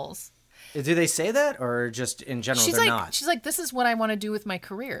assholes. Do they say that, or just in general they're not? She's like, this is what I want to do with my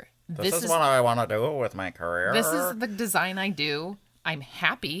career. This is what I want to do with my career. This is the design I do. I'm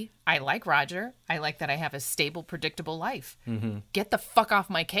happy. I like Roger. I like that I have a stable, predictable life. Mm-hmm. Get the fuck off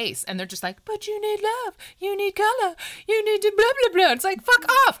my case. And they're just like, but you need love. You need color. You need to blah, blah, blah. It's like, fuck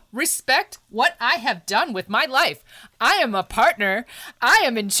off. Respect what I have done with my life. I am a partner. I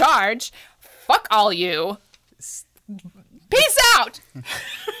am in charge. Fuck all you. Peace out.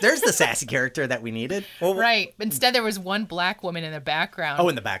 There's the sassy character that we needed. Right. Instead, there was one black woman in the background. Oh,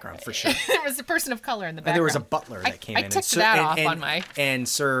 in the background, for sure. There was a person of color in the background. And there was a butler that came in. I took that off on my... And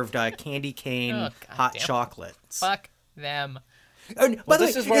served candy cane hot chocolates. Fuck them. Well,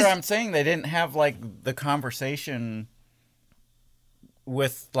 this is where I'm saying they didn't have, like, the conversation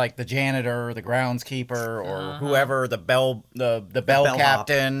with, like, the janitor, the groundskeeper, or whoever, the bell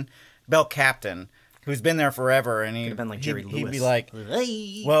captain, who's been there forever, and Could have been like Jerry Lewis. He'd be like,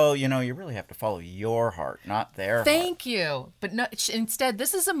 well, you really have to follow your heart, not their heart. Thank you. But no, instead,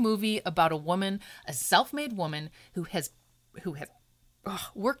 this is a movie about a woman, a self-made woman who has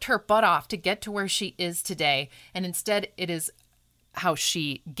worked her butt off to get to where she is today, and instead it is how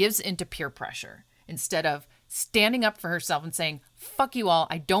she gives into peer pressure instead of standing up for herself and saying, fuck you all,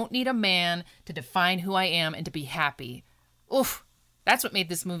 I don't need a man to define who I am and to be happy. Oof. That's what made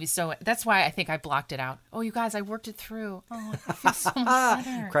this movie so... That's why I think I blocked it out. Oh, you guys, I worked it through. Oh, I feel so much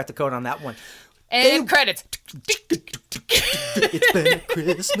better. Cracked the code on that one. And credits. It's been a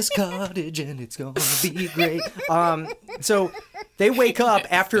Christmas cottage, and it's going to be great. So they wake up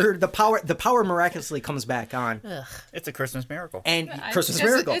after the power miraculously comes back on. Ugh. It's a Christmas miracle. And Christmas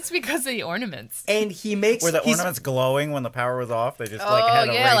miracle. It's because of the ornaments. And he makes... Were the ornaments glowing when the power was off? They just had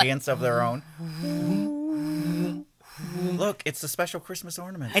a radiance of their own. Look, it's a special Christmas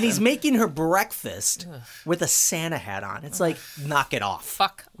ornament. And he's making her breakfast with a Santa hat on. It's like, knock it off.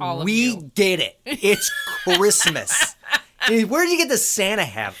 Fuck all of you. We get it. It's Christmas. Dude, where did you get the Santa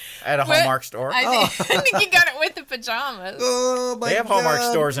hat? At a Hallmark store. I think you got it with the pajamas. Oh, my They have God. Hallmark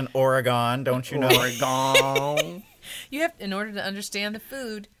stores in Oregon, don't you know? Oregon. You have, in order to understand the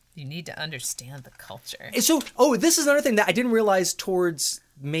food, you need to understand the culture. So, this is another thing that I didn't realize towards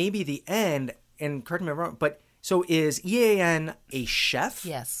maybe the end, and correct me if I'm wrong, but so is EAN a chef?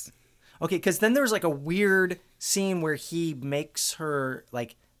 Yes. Okay, because then there's like a weird scene where he makes her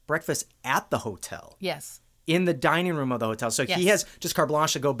like breakfast at the hotel. Yes. In the dining room of the hotel. So he has just carte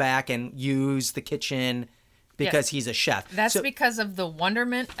blanche to go back and use the kitchen because he's a chef. That's because of the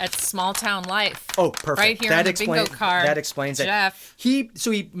wonderment at small town life. Oh, perfect. Right here on the bingo card. That explains Jeff. it.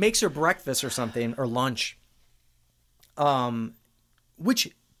 So he makes her breakfast or something, or lunch.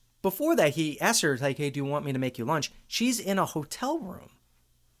 Which, before that, he asks her, like, hey, do you want me to make you lunch? She's in a hotel room.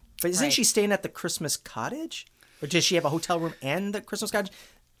 But isn't she staying at the Christmas Cottage? Or does she have a hotel room and the Christmas Cottage?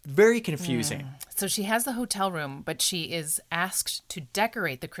 Very confusing. So she has the hotel room, but she is asked to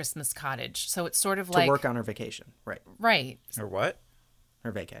decorate the Christmas Cottage. So it's sort of like... To work on her vacation. Right. Right. Or what?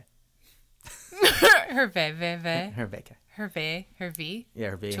 Her vacay. Her vacay. Her vacay. Her V.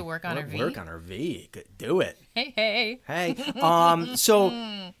 Yeah, her V. To work on her V. Work on her V. Good. Do it. Hey. So,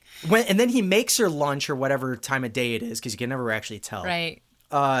 and then he makes her lunch or whatever time of day it is, because you can never actually tell. Right.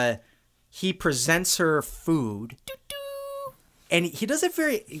 He presents her food. And he does it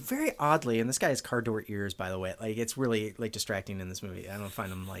very, very oddly. And this guy has car door ears, by the way. Like, it's really like distracting in this movie. I don't find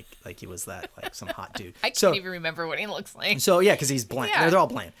him like he was that like some hot dude. I can't even remember what he looks like. So yeah, because he's bland. Yeah. They're all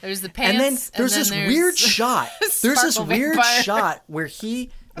bland. There's the pants, and then there's this weird shot. There's this weird vampire. shot where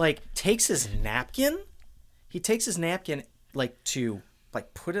he like takes his napkin. He takes his napkin like to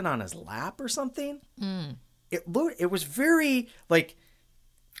like put it on his lap or something. It was very like.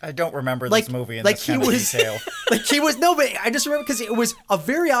 I don't remember this movie in this kind of detail. But I just remember because it was a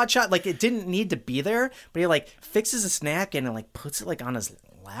very odd shot. Like, it didn't need to be there, but he like fixes a napkin and like puts it like on his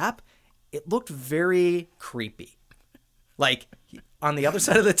lap. It looked very creepy. Like, on the other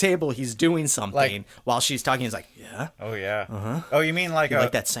side of the table, he's doing something while she's talking. He's like, yeah. Oh yeah. Oh, you mean like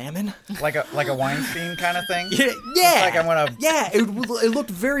like that salmon? Like a Weinstein kind of thing? Yeah. It's like I'm gonna. Yeah. It looked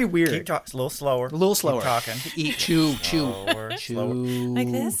very weird. Keep talking. A little slower. Keep talking. Eat. Chew. Slower.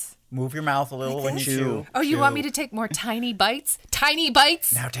 Like this? Move your mouth a little when you chew. Oh, you want me to take more tiny bites? Tiny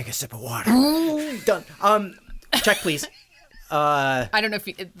bites? Now take a sip of water. Done. Check, please. I don't know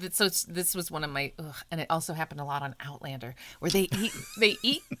if this was one of my, and it also happened a lot on Outlander, where they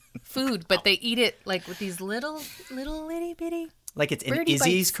eat food, but they eat it like with these little itty bitty. Like it's an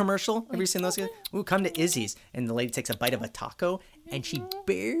Izzy's commercial. Have you seen those guys? Ooh, come to Izzy's, and the lady takes a bite of a taco, and she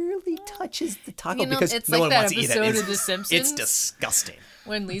barely touches the taco because it's no like one that wants to eat it. episode of The Simpsons. It's disgusting.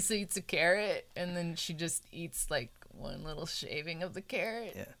 When Lisa eats a carrot, and then she just eats like one little shaving of the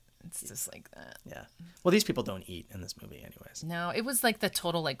carrot. Yeah. It's just like that. Yeah. Well, these people don't eat in this movie anyways. No, it was like the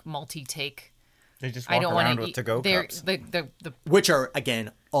total like multi-take. They just walk around with to-go cups. Which are,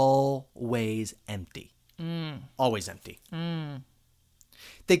 again, always empty. Always empty.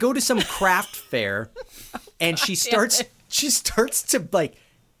 They go to some craft fair, and she starts to, like,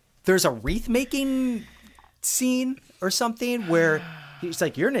 there's a wreath-making scene or something where he's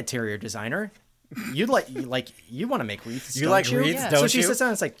like, you're an interior designer. You want to make wreaths. You like wreaths, Yeah. don't so you? she sits down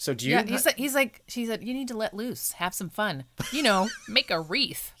and it's like, so do you? Yeah, she said, you need to let loose, have some fun. Make a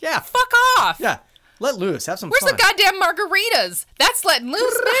wreath. Yeah. Fuck off. Yeah. Let loose, have some Where's fun. the goddamn margaritas? That's letting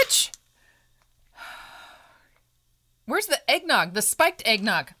loose, bitch. Where's the eggnog? The spiked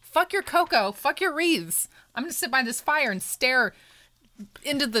eggnog. Fuck your cocoa. Fuck your wreaths. I'm going to sit by this fire and stare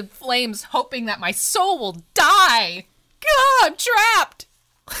into the flames, hoping that my soul will die. God, I'm trapped.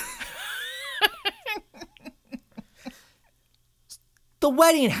 The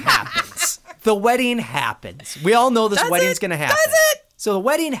wedding happens. The wedding happens. We all know this wedding's going to happen. Does it? So the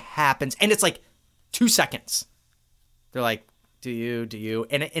wedding happens, and it's like 2 seconds. They're like, do you?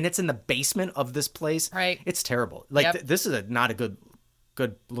 And it's in the basement of this place. Right. It's terrible. Like, Yep. this is not a good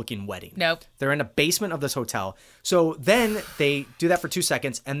looking wedding. Nope. They're in a basement of this hotel. So then they do that for 2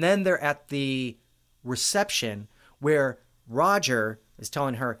 seconds, and then they're at the reception where Roger is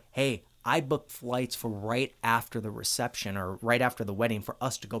telling her, hey, I booked flights for right after the reception or right after the wedding for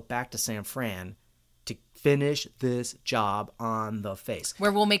us to go back to San Fran to finish this job on the face.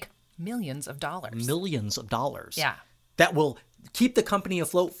 Where we'll make millions of dollars. Millions of dollars. Yeah. That will keep the company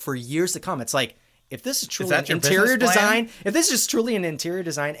afloat for years to come. It's like, if this is truly that an your interior business plan? design, if this is truly an interior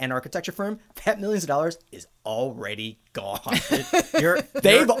design and architecture firm, that millions of dollars is already gone.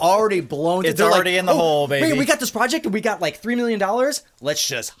 They've already blown it. It's already in the hole, baby. Wait, we got this project and we got like $3 million. Let's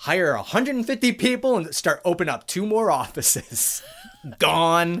just hire 150 people and start opening up 2 more offices.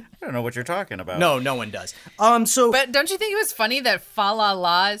 Gone. I don't know what you're talking about. No one does. But don't you think it was funny that Fa La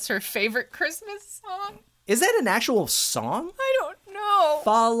La is her favorite Christmas song? Is that an actual song? I don't know.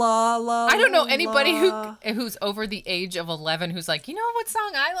 Fa la la. I don't know anybody who's over the age of 11 who's like, you know what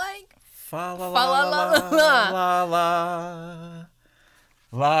song I like? Fa la Fa la la la la.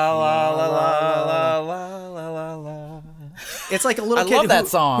 la la la la la la la la. It's like a little I kid love that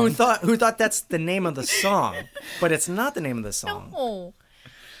song. who thought that's the name of the song, but it's not the name of the song. Oh.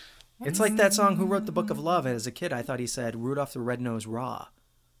 It's like that song, Who Wrote the Book of Love? And as a kid, I thought he said Rudolph the Red-Nosed Raw.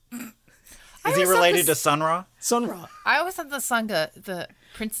 Is he related to Sun Ra? Sun Ra. I always thought the song, the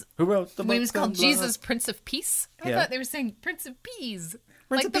Prince. Who wrote the When he was called book? Jesus, Prince of Peace. I Yeah. thought they were saying Prince of Peas.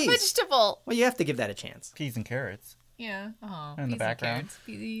 Prince like of the Peas. vegetable. Well, you have to give that a chance. Peas and carrots. Yeah. Oh, In the background.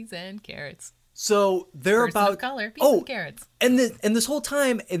 Peas and carrots. So they're Person about of color, peas and carrots. and this whole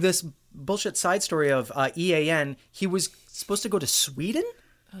time, in this bullshit side story of EAN, he was supposed to go to Sweden,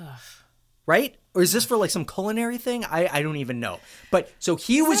 right? Or is this for like some culinary thing? I don't even know. But so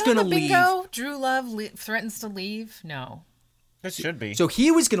he was going to leave. Bingo. Drew Love threatens to leave. No. It should be. So he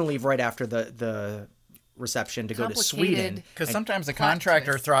was going to leave right after the reception to go to Sweden. Because sometimes the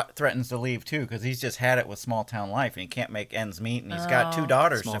contractor threatens to leave too, because he's just had it with small town life and he can't make ends meet, and he's got 2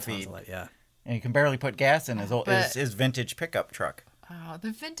 daughters Small to towns feed, like, yeah. and he can barely put gas in his vintage pickup truck. Oh,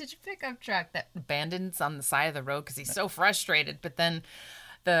 the vintage pickup truck that abandons on the side of the road because he's so frustrated. But then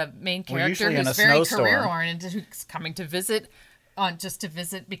the main character, usually in who's a very snowstorm. career-oriented, who's coming to visit, just to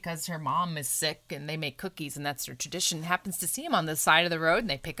visit because her mom is sick and they make cookies and that's their tradition, happens to see him on the side of the road and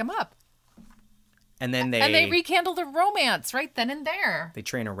they pick him up. And then they rekindle the romance right then and there. They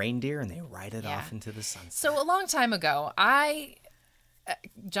train a reindeer and they ride it off into the sunset. So a long time ago,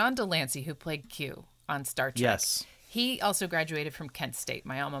 John Delancey, who played Q on Star Trek, Yes. he also graduated from Kent State,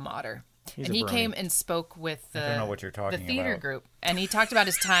 my alma mater. He's and a he brony. came and spoke with I don't know what you're talking the theater about. group. And he talked about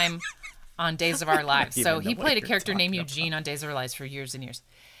his time on Days of Our Lives. even So know he what played a you're character named talking Eugene on Days of Our Lives for years and years.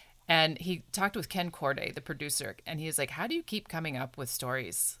 And he talked with Ken Corday, the producer, and he was like, how do you keep coming up with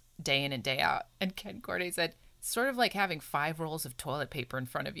stories day in and day out? And Ken Corday said, it's sort of like having 5 rolls of toilet paper in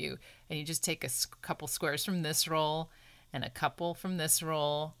front of you, and you just take a couple squares from this roll, and a couple from this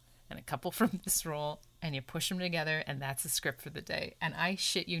roll, and a couple from this roll, and you push them together, and that's the script for the day. And I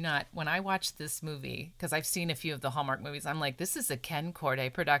shit you not, when I watched this movie, because I've seen a few of the Hallmark movies, I'm like, this is a Ken Corday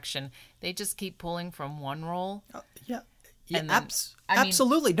production. They just keep pulling from one roll. Yeah. And then,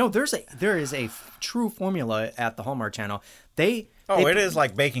 Absolutely. No, there is a true formula at the Hallmark Channel. It is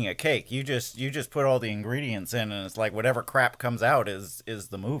like baking a cake. You just put all the ingredients in, and it's like whatever crap comes out is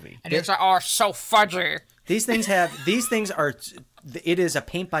the movie. And it's like, oh, so fudgy. These things are, it is a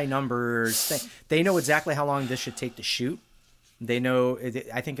paint by numbers thing. They know exactly how long this should take to shoot. They know,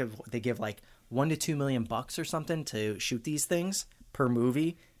 I think they give like $1 to $2 million or something to shoot these things per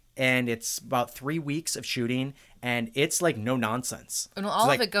movie. And it's about 3 weeks of shooting, and it's like no nonsense. And all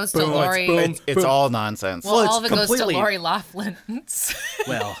like, of it goes to boom, Lori. It's all nonsense. Well, all of it goes to completely- Lori Laughlin.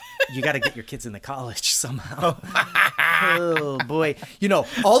 Well, you got to get your kids into college somehow. Oh, boy. You know,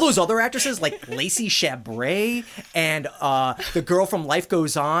 all those other actresses like Lacey Chabray and the girl from Life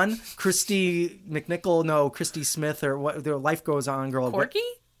Goes On, Christy Smith, or what, the Life Goes On girl. Corky?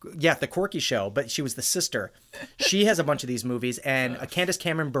 Yeah, the Corky Show, but she was the sister. She has a bunch of these movies, and Candace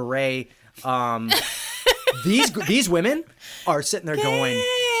Cameron Bure. These women are sitting there going,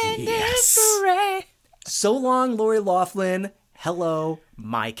 yes. So long, Lori Laughlin. Hello,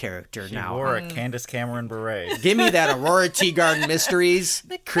 my character She now. wore a Candace Cameron beret. Give me that Aurora Tea Garden Mysteries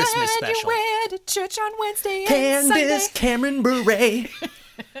Christmas special. You wear to church on Wednesday and Candace Sunday. Cameron Bure.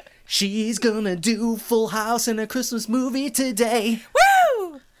 She's gonna do Full House in a Christmas movie today.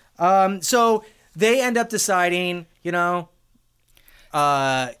 Woo! So they end up deciding, the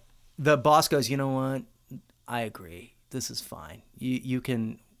boss goes, you know what? I agree. This is fine. You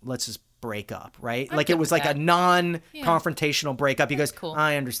can, let's just break up, right? Like it was like a non-confrontational breakup. He goes, cool.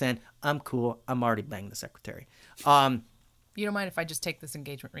 I understand. I'm cool. I'm already banging the secretary. You don't mind if I just take this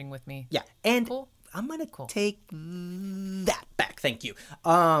engagement ring with me? Yeah. And Cool. I'm going to take that back. Thank you.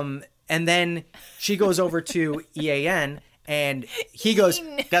 And then she goes over to EAN and he goes,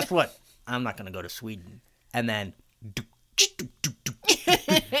 guess what? I'm not going to go to Sweden. And then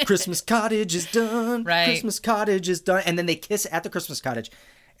Christmas Cottage is done. Right. Christmas Cottage is done. And then they kiss at the Christmas Cottage.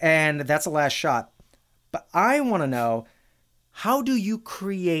 And that's the last shot. But I want to know, how do you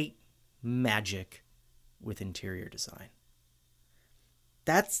create magic with interior design?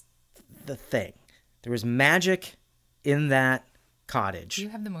 That's the thing. There was magic in that cottage. You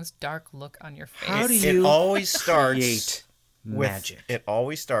have the most dark look on your face. How do It you always starts create magic? It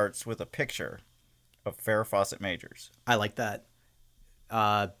always starts with a picture of Farrah Fawcett Majors. I like that.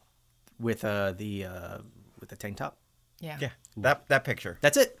 With the tank top. Yeah. Yeah, that picture.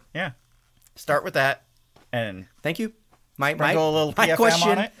 That's it. Yeah, start with that, and Thank you. My Sprinkle a little PFM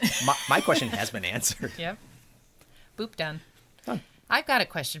on it. My question has been answered. Yep. Boop done. Done. I've got a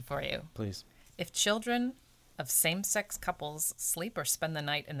question for you. Please. If children of same-sex couples sleep or spend the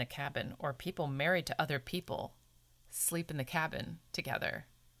night in the cabin, or people married to other people sleep in the cabin together,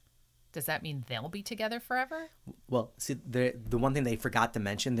 does that mean they'll be together forever? Well, see, the one thing they forgot to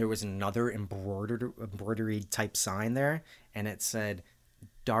mention, there was another embroidery type sign there, and it said,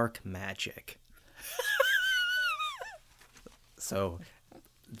 dark magic. So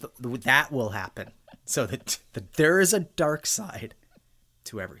that will happen. So that there is a dark side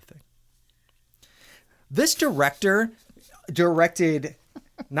to everything. This director directed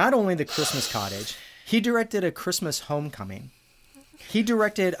not only The Christmas Cottage, he directed A Christmas Homecoming. He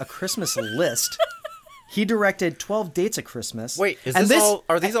directed A Christmas List. He directed 12 Dates of Christmas. Wait,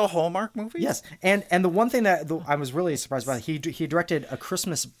 are these all Hallmark movies? Yes. And the one thing that I was really surprised about, he directed A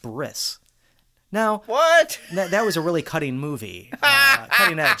Christmas Bris. Now, what? That was a really cutting movie.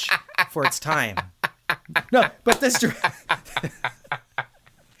 Cutting edge for its time. No, but this...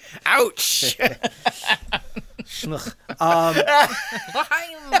 Ouch! But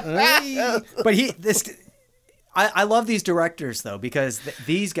I love these directors, though, because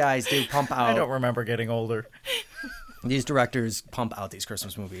these guys do pump out... I don't remember getting older. These directors pump out these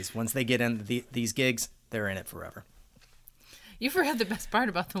Christmas movies. Once they get in these gigs, they're in it forever. You forgot the best part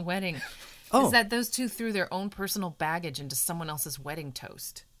about the wedding. Oh. Is that those two threw their own personal baggage into someone else's wedding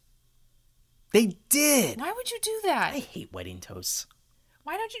toast. They did. Why would you do that? I hate wedding toasts.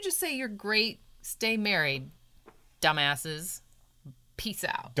 Why don't you just say you're great, stay married, dumbasses, peace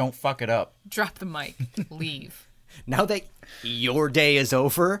out. Don't fuck it up. Drop the mic, leave. Now that your day is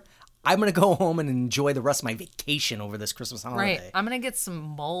over, I'm going to go home and enjoy the rest of my vacation over this Christmas holiday. Right. I'm going to get some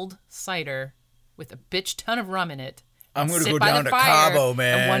mulled cider with a bitch ton of rum in it. I'm going to sit go by down the to fire Cabo,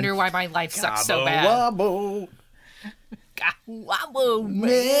 man. And wonder why my life sucks so bad. Wobble. Wobble,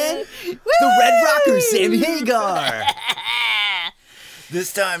 Man. The Red Rockers, Sammy Hagar.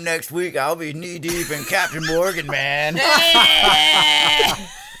 This time next week, I'll be knee deep in Captain Morgan, man.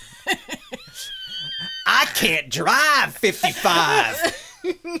 I can't drive 55.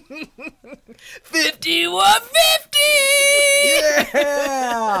 5150.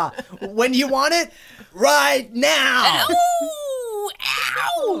 Yeah. When you want it, right now. Ow!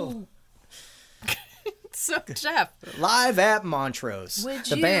 Ow! So, Jeff. Live at Montrose.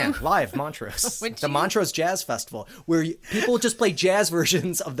 The band, live Montrose. The Montrose Jazz Festival, where people just play jazz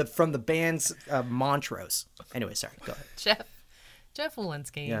versions from the band's Montrose. Anyway, sorry, go ahead. Jeff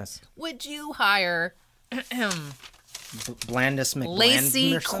Walensky. Yes. Would you hire Blandis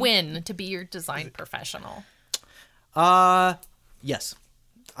Lacey Quinn to be your design professional? Yes.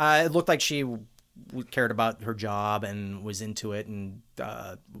 It looked like she cared about her job and was into it and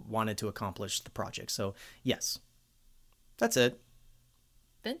wanted to accomplish the project. So, yes. That's it.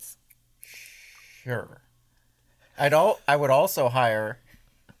 Vince? Sure. I would also hire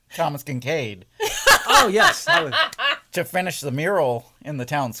Thomas Kincaid. Oh, yes. To finish the mural in the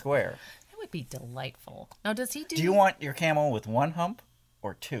town square. That would be delightful. Now, does he do... Do you want your camel with one hump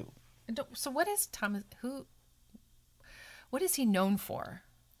or two? So what is Thomas... What is he known for?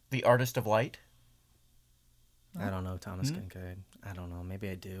 The artist of light? I don't know Thomas Kincaid. I don't know. Maybe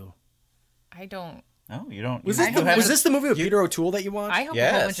I do. I don't... No, you don't. Was this the movie with Peter O'Toole that you watched? I hope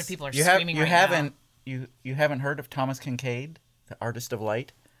a whole bunch of people are screaming you right haven't, now. You haven't heard of Thomas Kincaid, the artist of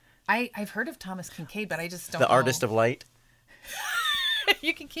light? I've heard of Thomas Kincaid, but I just don't know. The artist of light?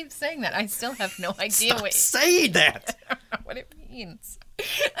 You can keep saying that. I still have no idea Stop saying that. I don't know what it means. I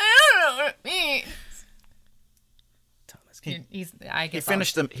don't know what it means. Thomas Kincaid.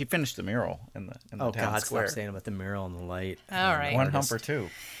 He finished the mural in the town God, square. Stop saying about the mural and the light. All right. One hump or two.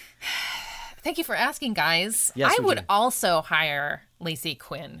 Thank you for asking, guys. Yes, I would also hire Lacey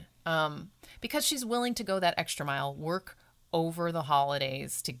Quinn because she's willing to go that extra mile, work over the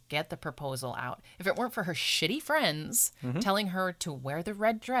holidays to get the proposal out. If it weren't for her shitty friends telling her to wear the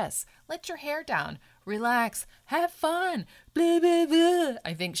red dress, let your hair down, relax, have fun, blah, blah, blah,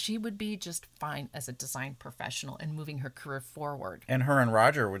 I think she would be just fine as a design professional and moving her career forward. And her and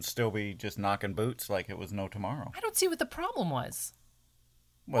Roger would still be just knocking boots like it was no tomorrow. I don't see what the problem was.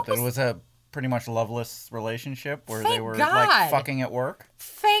 It was a pretty much loveless relationship where Thank they were God. like fucking at work.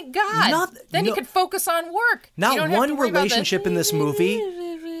 Thank God. Then you could focus on work. Not You don't have one to worry about relationship in this movie.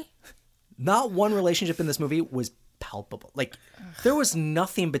 Not one relationship in this movie was palpable. Like, there was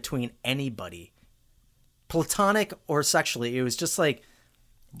nothing between anybody, platonic or sexually. It was just like,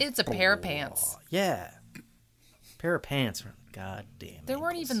 It's a pair of pants. yeah, pair of pants. God damn. They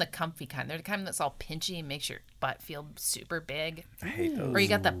weren't even the comfy kind. They're the kind that's all pinchy and makes your butt feel super big. I hate those. Or you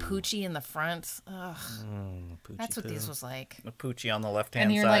got the poochie in the front. Ugh. That's what this was like. The poochie on the left-hand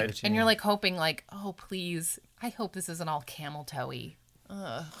And you're side. like, and you're like hoping, like, oh please, I hope this isn't all camel toe-y.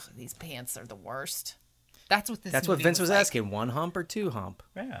 Ugh, these pants are the worst. That's what this. That's what movie Vince was like. asking. One hump or two hump?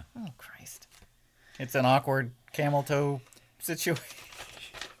 Yeah. Oh Christ. It's an awkward camel toe situation.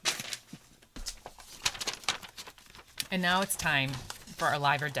 And now it's time for our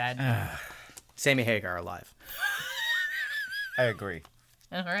live or dead. Sammy Hagar alive. I agree.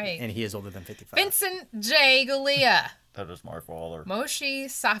 All right. And he is older than 55. Vincent J. Galea. That is my father. Moshe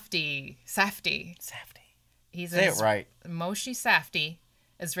Safdie. He's Say it right. Moshe Safdie,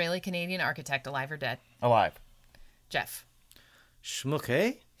 Israeli-Canadian architect, alive or dead? Alive. Jeff.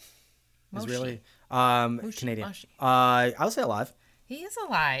 Shmuke? Moshe. Israeli. Moshe. Canadian. Moshe. I'll say alive. He is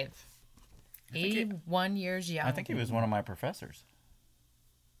alive. 81 years young. I think he was one of my professors.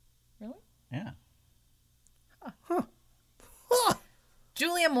 Really? Yeah.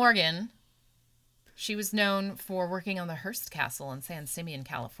 Julia Morgan. She was known for working on the Hearst Castle in San Simeon,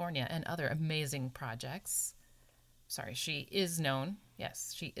 California, and other amazing projects. Sorry, she is known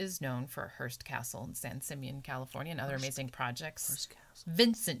for Hearst Castle in San Simeon, California, and other amazing projects. Hearst Castle.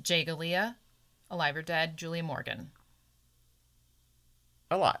 Vincent J. Galea, alive or dead? Julia Morgan.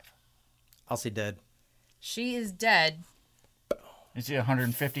 Alive. I'll say dead. She is dead. Is she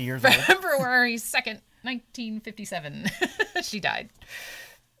 150 years old? February 2nd, 1957. She died.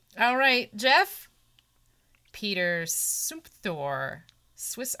 All right, Jeff. Peter Sumptor,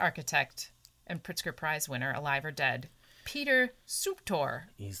 Swiss architect and Pritzker Prize winner, alive or dead? Peter Sumptor.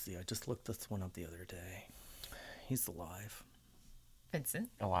 Easy. I just looked this one up the other day. He's alive. Vincent.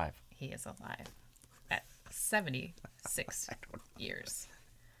 Alive. He is alive at 76 years.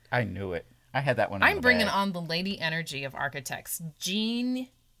 I knew it. I had that one. I'm bringing on the lady energy of architects. Jean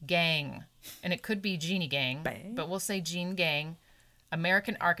Gang. And it could be Jeannie Gang, but we'll say Jean Gang.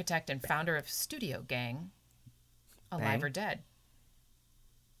 American architect and founder of Studio Gang. Alive or dead?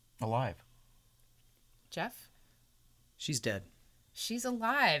 Alive. Jeff? She's dead. She's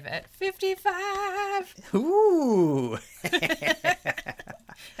alive at 55. Ooh.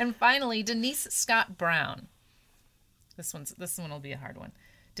 And finally, Denise Scott Brown. This one will be a hard one.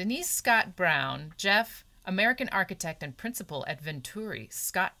 Denise Scott Brown, Jeff, American architect and principal at Venturi.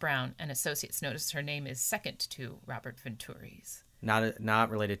 Scott Brown and Associates. Notice her name is second to Robert Venturi's.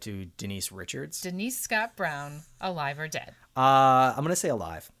 Not related to Denise Richards. Denise Scott Brown, alive or dead? I'm going to say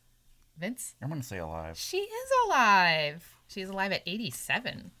alive. Vince? I'm going to say alive. She is alive. She's alive at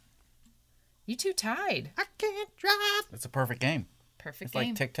 87. You two tied. I can't drive. It's a perfect game. Perfect it's game.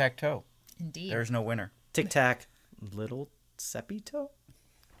 Like tic-tac-toe. Indeed. There's no winner. Tic-tac. Little Sepito?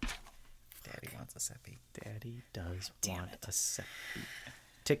 Daddy wants a Seppi. Daddy does want a Seppi.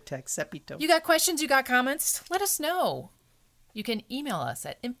 Tic-tac Sepito. You got questions? You got comments? Let us know. You can email us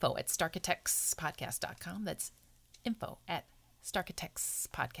at info@starkitectspodcast.com. That's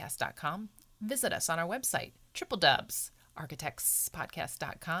info@starkitectspodcast.com. Visit us on our website,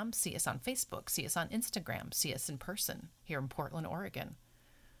 www.architectspodcast.com. See us on Facebook. See us on Instagram. See us in person here in Portland, Oregon.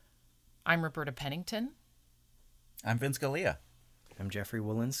 I'm Roberta Pennington. I'm Vince Galea. I'm Jeffrey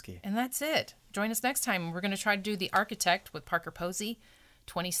Walensky. And that's it. Join us next time. We're going to try to do The Architect with Parker Posey.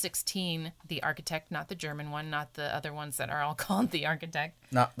 2016, The Architect, not the German one, not the other ones that are all called The Architect.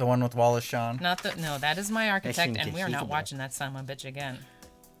 Not the one with Wallace Shawn? No, that is My Architect, and we are not watching that son of a bitch again.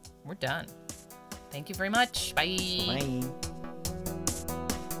 We're done. Thank you very much. Bye. Bye.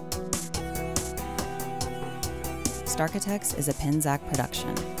 Starkitects is a Penzac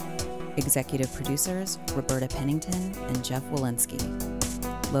production. Executive producers, Roberta Pennington and Jeff Walensky.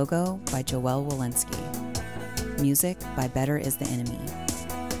 Logo by Joelle Walensky. Music by Better Is the Enemy.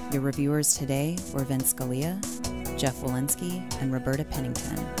 Your reviewers today were Vince Galea, Jeff Walensky, and Roberta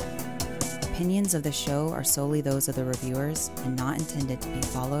Pennington. Opinions of the show are solely those of the reviewers and not intended to be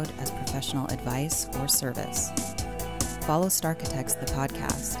followed as professional advice or service. Follow Starkitects the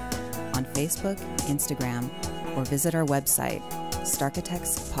podcast on Facebook, Instagram, or visit our website,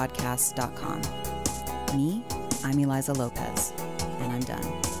 starkitectspodcast.com. Me, I'm Eliza Lopez, and I'm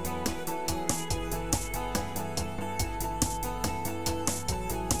done.